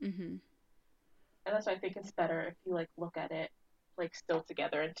that. And that's why I think it's better if you like look at it like Still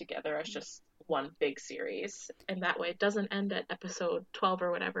Together and Together as just one big series, and that way it doesn't end at episode 12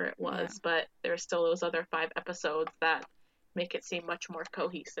 or whatever it was, but there's still those other 5 episodes that make it seem much more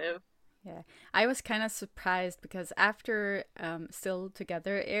cohesive. Yeah, I was kind of surprised because after Still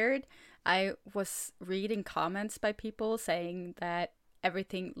Together aired, I was reading comments by people saying that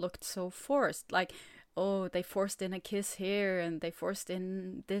everything looked so forced, like, oh, they forced in a kiss here and they forced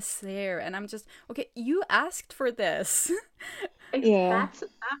in this there, and I'm just, okay, you asked for this. That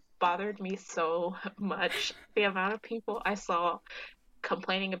bothered me so much. The amount of people I saw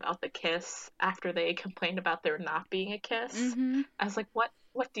complaining about the kiss after they complained about there not being a kiss. I was like, what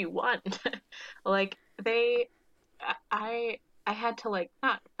do you want? Like I had to like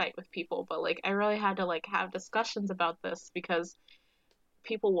not fight with people, but like I really had to like have discussions about this, because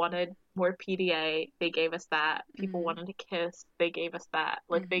people wanted more PDA, they gave us that. People wanted to kiss, they gave us that.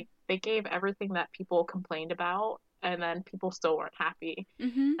 Like they gave everything that people complained about, and then people still weren't happy.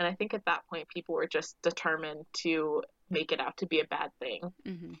 And I think at that point people were just determined to make it out to be a bad thing.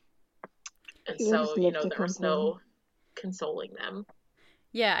 And so, you know, there was no consoling them.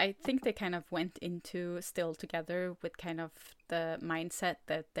 Yeah, I think they kind of went into Still Together with kind of the mindset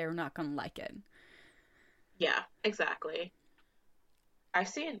that they're not gonna like it. Yeah, exactly. I've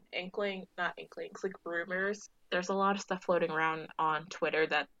seen not inklings, like rumors. There's a lot of stuff floating around on Twitter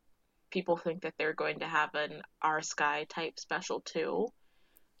that people think that they're going to have an Our Sky type special too,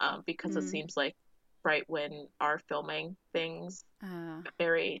 because it seems like Brightwind are filming things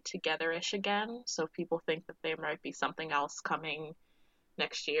very together-ish again. So people think that there might be something else coming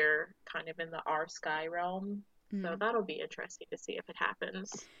next year, kind of in the Our Sky realm. So that'll be interesting to see if it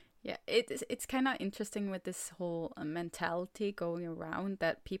happens. Yeah, it's kind of interesting with this whole mentality going around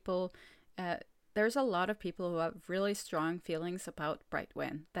that people, there's a lot of people who have really strong feelings about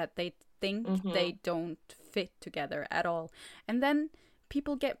Brightwind, that they think they don't fit together at all. And then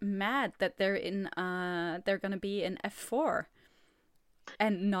people get mad that they're going to be in F4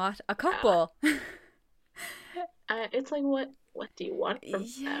 and not a couple. It's like, what do you want from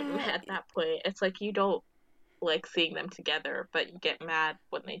them at that point? It's like you don't like seeing them together, but you get mad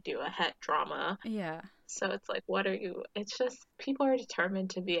when they do a het drama. Yeah. So it's like, it's just, people are determined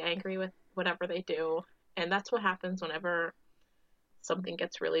to be angry with whatever they do. And that's what happens whenever something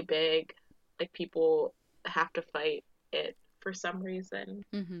gets really big. Like, people have to fight it for some reason.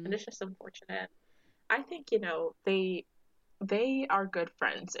 And it's just unfortunate. I think, you know, they they are good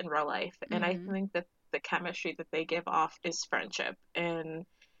friends in real life, and I Mm-hmm. think that the chemistry that they give off is friendship, and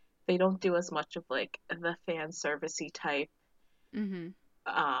they don't do as much of like the fan servicey type Mm-hmm.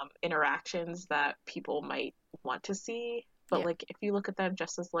 interactions that people might want to see. But Yeah. like if you look at them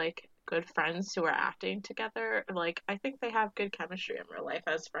just as like good friends who are acting together, like I think they have good chemistry in real life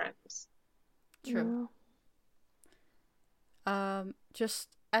as friends. True. Just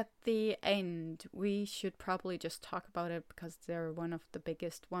at the end, we should probably just talk about it because they're one of the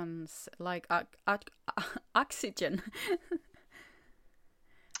biggest ones, like Oxygen.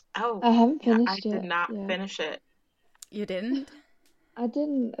 Oh, I haven't yeah, I finished did it. not Yeah. finish it. You didn't? I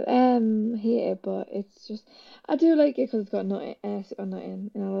didn't hate it, but it's just I do like it because it's got nothing or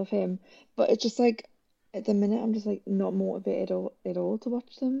nothing, and I love him. But it's just like at the minute I'm just like not motivated at all to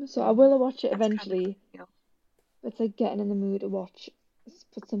watch them. So I will watch it That's kind of eventually. how I feel. It's like getting in the mood to watch,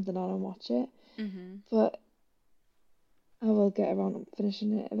 put something on and watch it. Mm-hmm. But I will get around to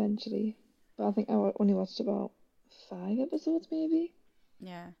finishing it eventually. But I think only watched about 5 episodes maybe.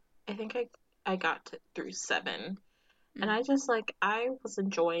 Yeah. I think I got through 7, and Mm. I just like I was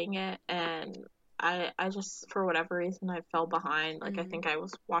enjoying it, and I just for whatever reason I fell behind. Like I think I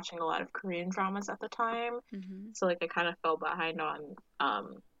was watching a lot of Korean dramas at the time, Mm-hmm. so like I kind of fell behind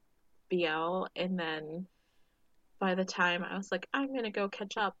on BL, and then by the time I was like I'm gonna go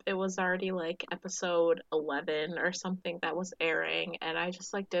catch up, it was already like episode 11 or something that was airing, and I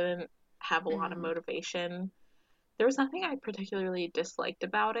just like didn't have a lot of Mm-hmm. motivation. There was nothing I particularly disliked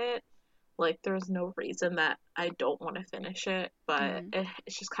about it. Like, there's no reason that I don't want to finish it, but Mm-hmm.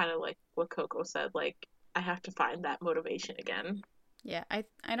 it's just kind of like what Coco said. Like, I have to find that motivation again. Yeah, I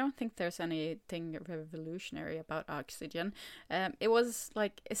don't think there's anything revolutionary about Oxygen. It was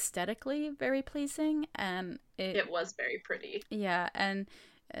like aesthetically very pleasing, and It was very pretty. yeah, and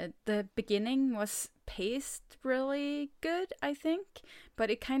the beginning was paced really good, I think,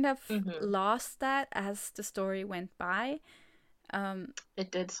 but it kind of lost that as the story went by.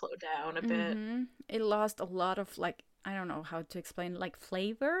 It did slow down a bit. It lost a lot of like I don't know how to explain like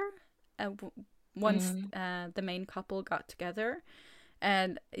flavor. Once the main couple got together,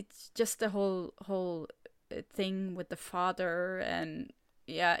 and it's just the whole thing with the father, and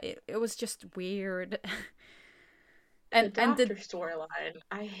yeah, it was just weird. The doctor storyline,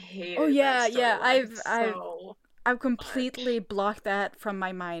 I hated oh yeah, that yeah, storyline I've completely blocked that from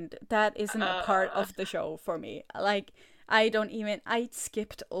my mind. That isn't a part of the show for me. Like I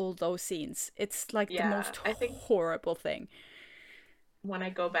skipped all those scenes. It's like the most I think horrible thing. when I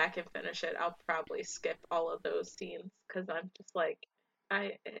go back and finish it, I'll probably skip all of those scenes because I'm just like,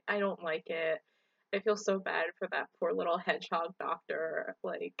 I don't like it. I feel so bad for that poor little hedgehog doctor.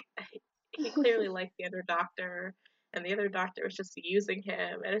 Like, he clearly liked the other doctor, and the other doctor was just using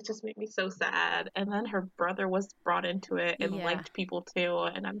him, and it just made me so sad. And then her brother was brought into it and Yeah. liked people too,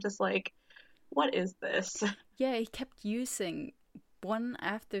 and I'm just like, what is this? Yeah, he kept using one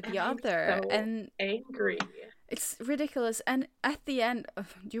after the I'm other, so and angry. it's ridiculous. And at the end,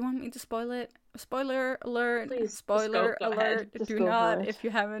 do you want me to spoil it? Spoiler alert! Please, Spoiler go ahead. alert! Just Do go for not, it. if you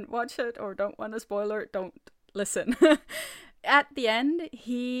haven't watched it or don't want a spoiler, don't listen. At the end,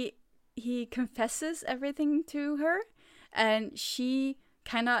 he confesses everything to her, and she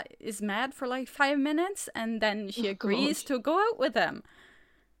kind of is mad for like 5 minutes, and then she agrees to go out with him.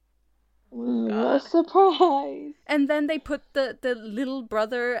 What a surprise! And then they put the little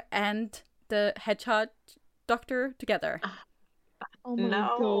brother and the hedgehog doctor together. Oh my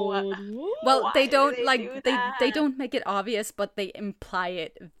No. god. Well, Why they do don't they like do they that? don't make it obvious, but they imply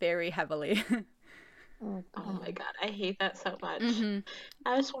it very heavily. Oh, Oh my god, I hate that so much. Mm-hmm.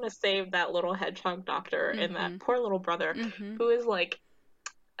 I just want to save that little hedgehog doctor and that poor little brother Mm-hmm. who is like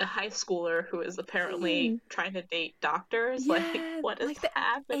a high schooler who is apparently trying to date doctors. Like, what is like the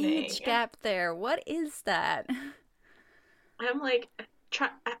happening? age gap there. What is that? I'm like,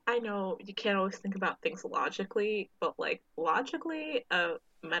 I know you can't always think about things logically, but like logically, a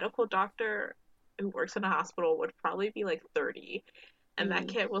medical doctor who works in a hospital would probably be like 30, and that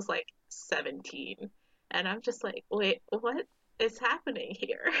kid was like 17. And I'm just like, wait, what is happening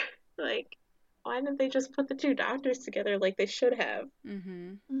here? Like, why didn't they just put the two doctors together like they should have?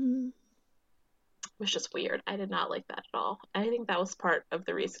 Mm-hmm. It was just weird. I did not like that at all. I think that was part of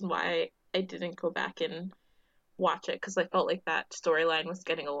the reason why I didn't go back and watch it, because I felt like that storyline was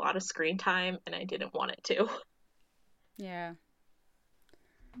getting a lot of screen time and I didn't want it to. Yeah.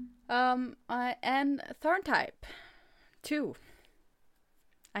 And Thorn Type 2.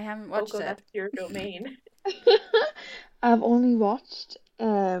 I haven't watched Coco, it. that's your domain. I've only watched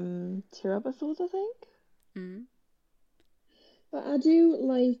 2 episodes, I think. Mm. But I do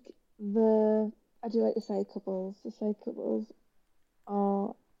like the I do like the side couples. The side couples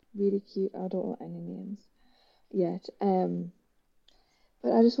are really cute. I don't know any names yet.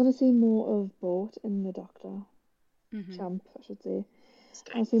 But I just want to see more of Boat and the Doctor. Champ, I should say.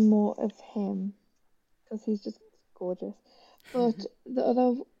 I want to see more of him because he's just gorgeous. But the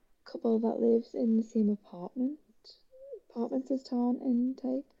other couple that lives in the same apartments as Tarn and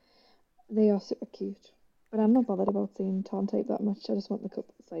Type, they are super cute. But I'm not bothered about seeing Tarn Type that much. I just want the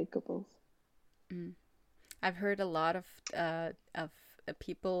side couples. I've heard a lot of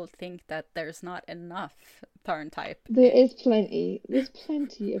people think that there's not enough Tarn Type. There is plenty. There's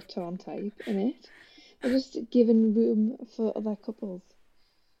plenty of Tarn Type in it. They're just giving room for other couples.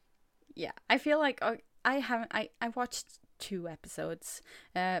 Yeah, I feel like I watched 2 episodes,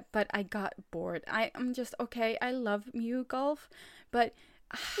 but I got bored. I'm just okay. I love Mew Golf, but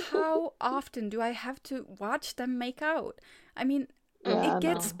how often do I have to watch them make out? I mean, it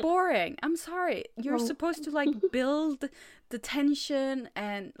gets boring. I'm sorry. You're supposed to like build the tension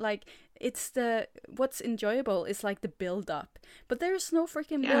and like it's what's enjoyable is like the build up, but there's no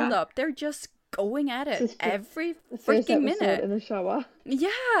freaking build up. They're just going at it every freaking minute in the shower.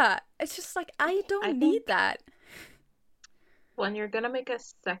 Yeah, it's just like I don't need that. When you're gonna make a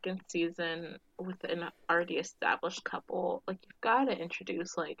second season with an already established couple, like you've got to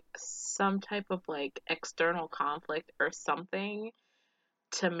introduce like some type of like external conflict or something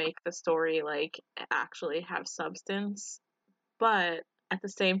to make the story like actually have substance. But at the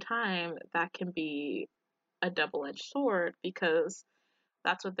same time, that can be a double-edged sword because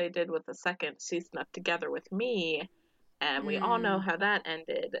that's what they did with the second season of Together with Me, and we all know how that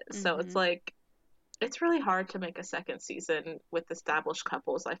ended. So it's like, it's really hard to make a second season with established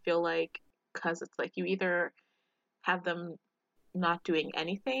couples, I feel like, because it's like you either have them not doing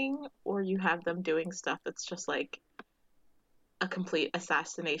anything or you have them doing stuff that's just like a complete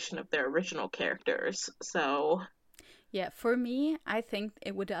assassination of their original characters. So yeah, for me, I think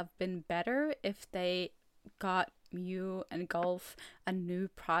it would have been better if they got Mew and Golf a new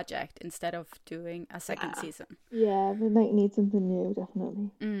project instead of doing a second season. Yeah, they might need something new,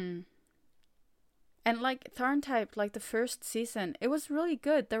 definitely. And like Tarn Type, like the first season, it was really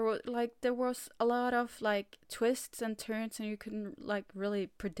good. There was a lot of like twists and turns, and you couldn't like really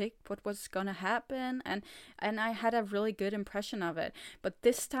predict what was gonna happen, and I had a really good impression of it. But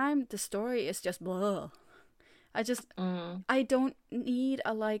this time the story is just blah. I don't need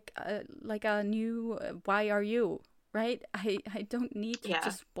a new Why Are You, right? I don't need to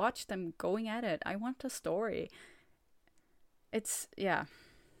just watch them going at it. I want a story. It's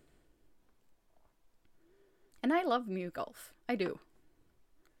and I love Mew Golf. I do.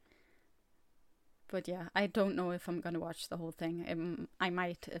 But yeah, I don't know if I'm gonna watch the whole thing. I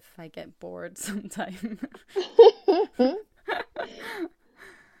might if I get bored sometime.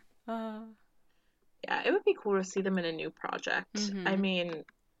 Yeah, it would be cool to see them in a new project. I mean,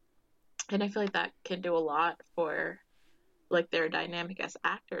 and I feel like that can do a lot for like their dynamic as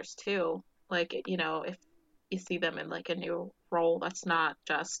actors too. Like, you know, if you see them in like a new role that's not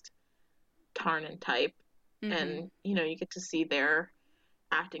just Tarn and Type, and you know, you get to see their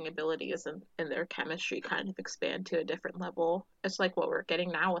acting abilities and their chemistry kind of expand to a different level. It's like what we're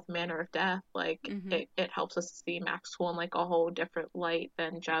getting now with Manor of Death. Like it helps us see Maxwell in like a whole different light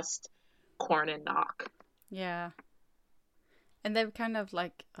than just Korn and Knock. Yeah. And they've kind of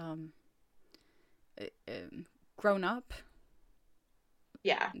like grown up.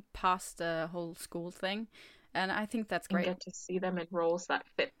 Yeah. Past the whole school thing. And I think that's great. And get to see them in roles that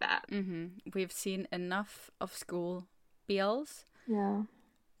fit that. We've seen enough of school BLs. Yeah.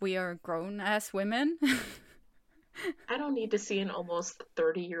 We are grown as women. I don't need to see an almost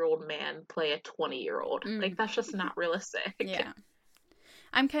 30-year-old man play a 20-year-old. Like, that's just not realistic. Yeah.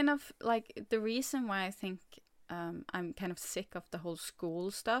 I'm kind of, like, the reason why I think I'm kind of sick of the whole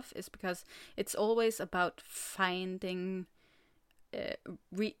school stuff is because it's always about finding...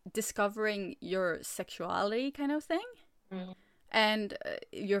 discovering your sexuality kind of thing and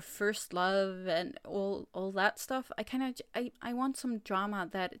your first love and all that stuff. I want some drama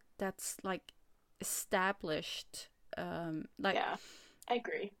that's like established, like yeah, I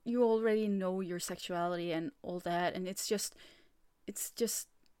agree. You already know your sexuality and all that, and it's just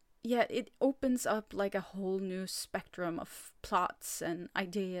yeah, it opens up like a whole new spectrum of plots and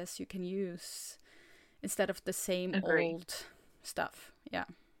ideas you can use instead of the same old stuff. Yeah.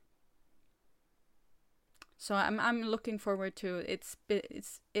 So I'm looking forward to it's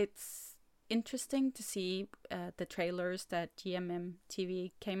interesting to see the trailers that GMM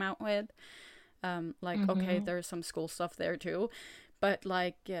TV came out with. Okay, there's some school stuff there too, but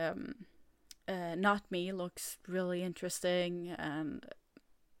like Not Me looks really interesting, and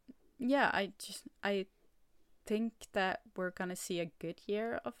Yeah, I think that we're gonna see a good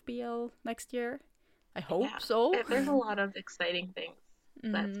year of BL next year. I hope so. There's a lot of exciting things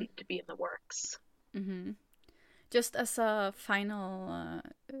that Mhm. seem to be in the works. Mm-hmm. Just as a final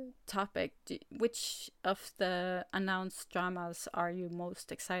topic, which of the announced dramas are you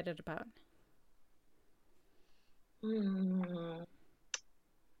most excited about?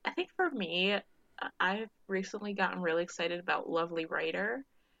 I think for me, I've recently gotten really excited about Lovely Writer.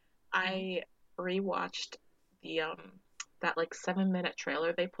 I rewatched the that like 7-minute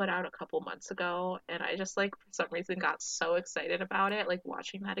trailer they put out a couple months ago, and I just like for some reason got so excited about it, like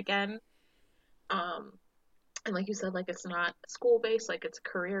watching that again. And like you said, like it's not school based, like it's a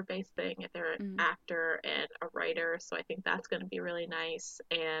career based thing. They're an actor and a writer, so I think that's going to be really nice.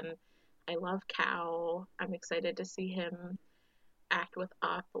 And I love Cal. I'm excited to see him act with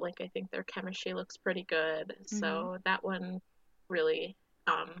Up. Like I think their chemistry looks pretty good, so that one really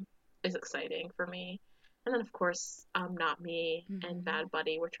is exciting for me. And then of course, Not Me and Bad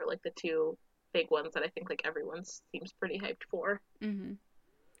Buddy, which are like the two big ones that I think like everyone seems pretty hyped for.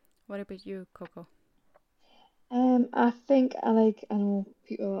 What about you, Coco? I think I know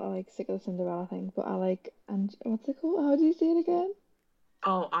people are like sick of the Cinderella thing, but I like, and what's it called? How do you say it again?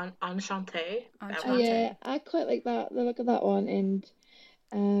 Oh, Enchanté. That Oh one. yeah, I quite like that. The look of that one, and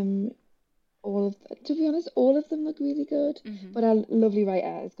to be honest, all of them look really good. But a Lovely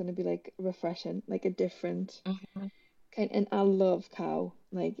Writer is going to be like refreshing, like a different kind. And I love Cow.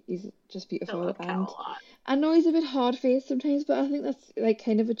 Like he's just I beautiful. love Cal And a lot. I know he's a bit hard faced sometimes, but I think that's like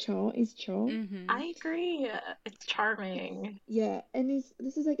kind of a charm. He's charm. I agree. It's charming. Yeah, and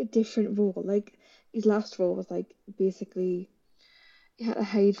this is like a different role. Like his last role was like basically he had to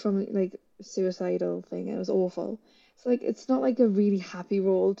hide from like suicidal thing, and it was awful. So like it's not like a really happy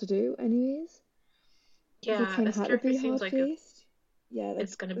role to do, anyways. Because it Yeah, kind of this had to character be seems hard like faced. Yeah, like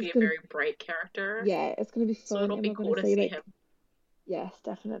it's going to it's be a gonna very bright character. yeah, it's gonna be So fun, it'll and be we're cool gonna to see see like him. yes,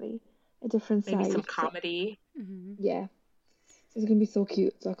 definitely a different Maybe some side. So comedy. yeah, so it's gonna be so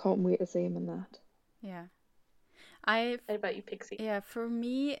cute. So I can't wait to see him in that. Yeah. What about you, Pixie? Yeah, for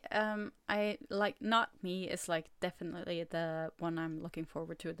me, I like Not Me is like definitely the one I'm looking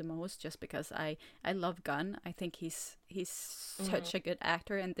forward to the most, just because I love Gunn. I think he's such a good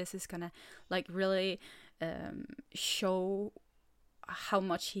actor, and this is gonna like really show how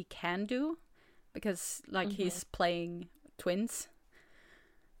much he can do, because like he's playing twins.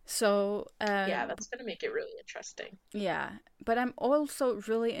 So Yeah, that's going to make it really interesting. yeah, but I'm also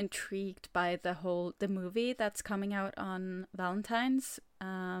really intrigued by the movie that's coming out on Valentine's.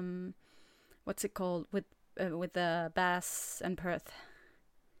 What's it called with the Bass and Perth?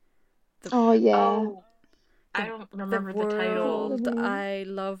 Oh yeah, Oh, I don't remember the title. World I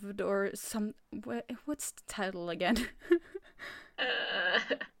Loved, or some. What's the title again?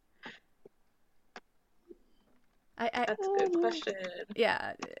 That's a good question.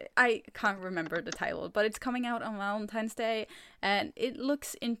 Yeah, I can't remember the title, but it's coming out on Valentine's Day, and it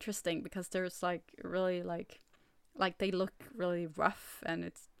looks interesting because there's like really like they look really rough, and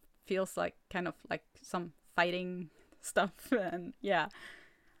it feels like kind of like some fighting stuff, and yeah,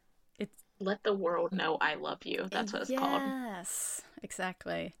 it's Let the World Know I Love You. That's what it's called. yes,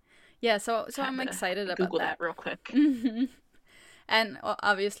 exactly. Yeah, so I'm excited about Google that. that real quick. And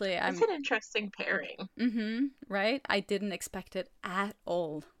obviously I'm It's an interesting pairing. right? I didn't expect it at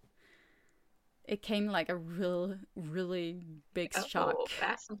all. It came like a really big shock. Oh,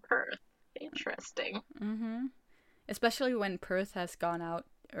 Bass and Perth. Interesting. Especially when Perth has gone out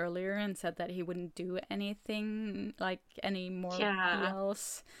earlier and said that he wouldn't do anything like any more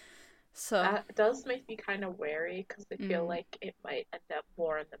BLs. So that does make me kind of wary, because I feel like it might end up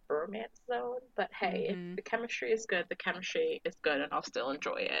more in the bromance zone. But hey, if the chemistry is good, and I'll still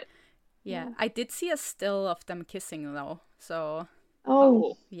enjoy it. yeah, I did see a still of them kissing though. So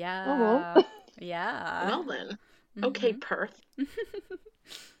oh yeah, well. yeah. Well then, okay, Perth.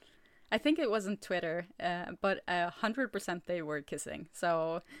 I think it wasn't Twitter, but 100% they were kissing.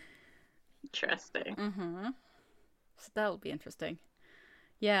 So Interesting. So that'll be interesting.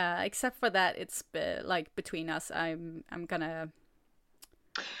 Yeah, except for that, it's like between us. I'm gonna.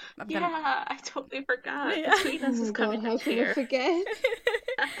 I totally forgot. Yeah. Between Us is coming How up could I here. forget?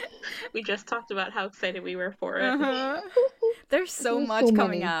 We just talked about how excited we were for it. There's so There's much so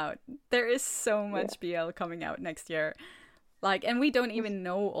coming many. out. There is so much BL coming out next year. Like, and we don't even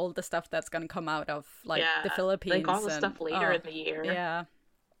know all the stuff that's gonna come out of like the Philippines. Like all the and, stuff later in the year. Yeah,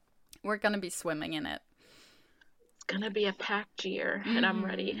 we're gonna be swimming in it. It's gonna be a packed year, and I'm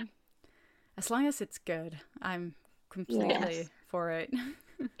ready. As long as it's good, I'm completely for it.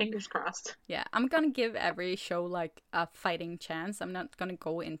 Fingers crossed. Yeah, I'm gonna give every show like a fighting chance. I'm not gonna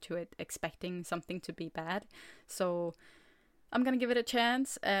go into it expecting something to be bad. So I'm gonna give it a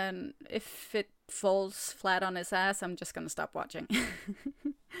chance, and if it falls flat on its ass, I'm just gonna stop watching.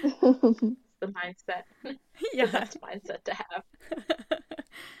 The mindset. Yeah. The best mindset to have.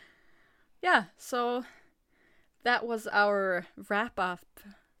 Yeah, so that was our wrap up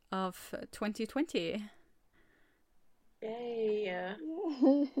of 2020. Yay.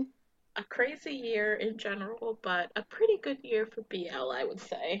 A crazy year in general, but a pretty good year for BL, I would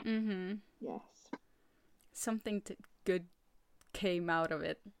say. Mm-hmm. Yes. Something good came out of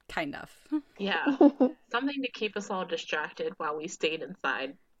it, kind of. Yeah. Something to keep us all distracted while we stayed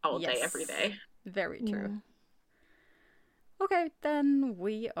inside all day, every day. Very true. Yeah. Okay, then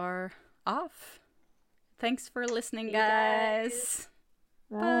we are off. Thanks for listening, guys.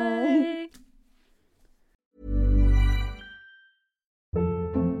 Bye.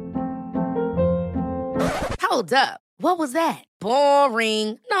 Hold up. What was that?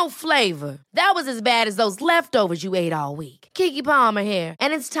 Boring. No flavor. That was as bad as those leftovers you ate all week. Keke Palmer here,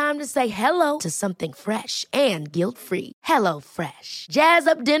 and it's time to say hello to something fresh and guilt-free. Hello Fresh. Jazz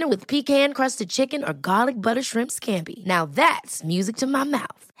up dinner with pecan-crusted chicken or garlic butter shrimp scampi. Now that's music to my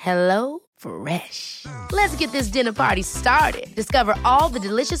mouth. Hello Fresh. Let's get this dinner party started. Discover all the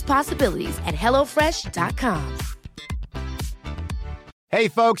delicious possibilities at HelloFresh.com. Hey,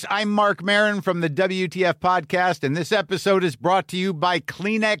 folks, I'm Mark Maron from the WTF Podcast, and this episode is brought to you by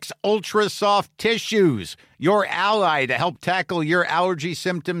Kleenex Ultra Soft Tissues, your ally to help tackle your allergy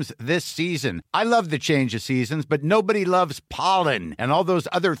symptoms this season. I love the change of seasons, but nobody loves pollen and all those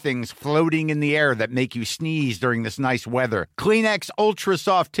other things floating in the air that make you sneeze during this nice weather. Kleenex Ultra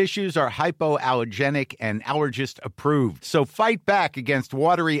Soft Tissues are hypoallergenic and allergist approved, so fight back against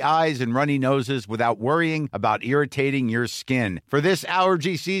watery eyes and runny noses without worrying about irritating your skin. For this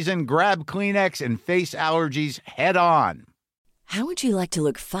allergy season, grab Kleenex and face allergies head on. How would you like to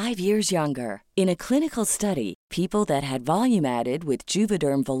look 5 years younger? In a clinical study, people that had volume added with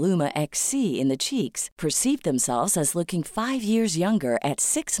Juvederm Voluma XC in the cheeks perceived themselves as looking 5 years younger at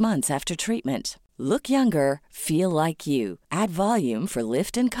 6 months after treatment. Look younger, feel like you. Add volume for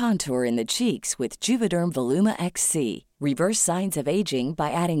lift and contour in the cheeks with Juvederm Voluma XC. Reverse signs of aging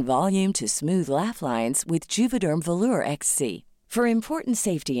by adding volume to smooth laugh lines with Juvederm Volure XC. For important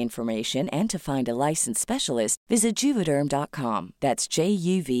safety information and to find a licensed specialist, visit Juvederm.com. That's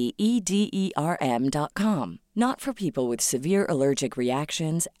JUVEDERM.com. Not for people with severe allergic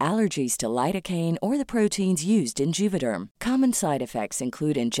reactions, allergies to lidocaine, or the proteins used in Juvederm. Common side effects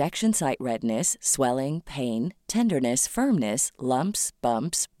include injection site redness, swelling, pain, tenderness, firmness, lumps,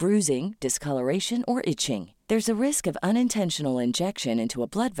 bumps, bruising, discoloration, or itching. There's a risk of unintentional injection into a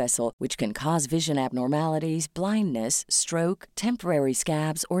blood vessel, which can cause vision abnormalities, blindness, stroke, temporary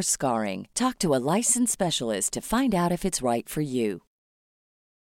scabs, or scarring. Talk to a licensed specialist to find out if it's right for you.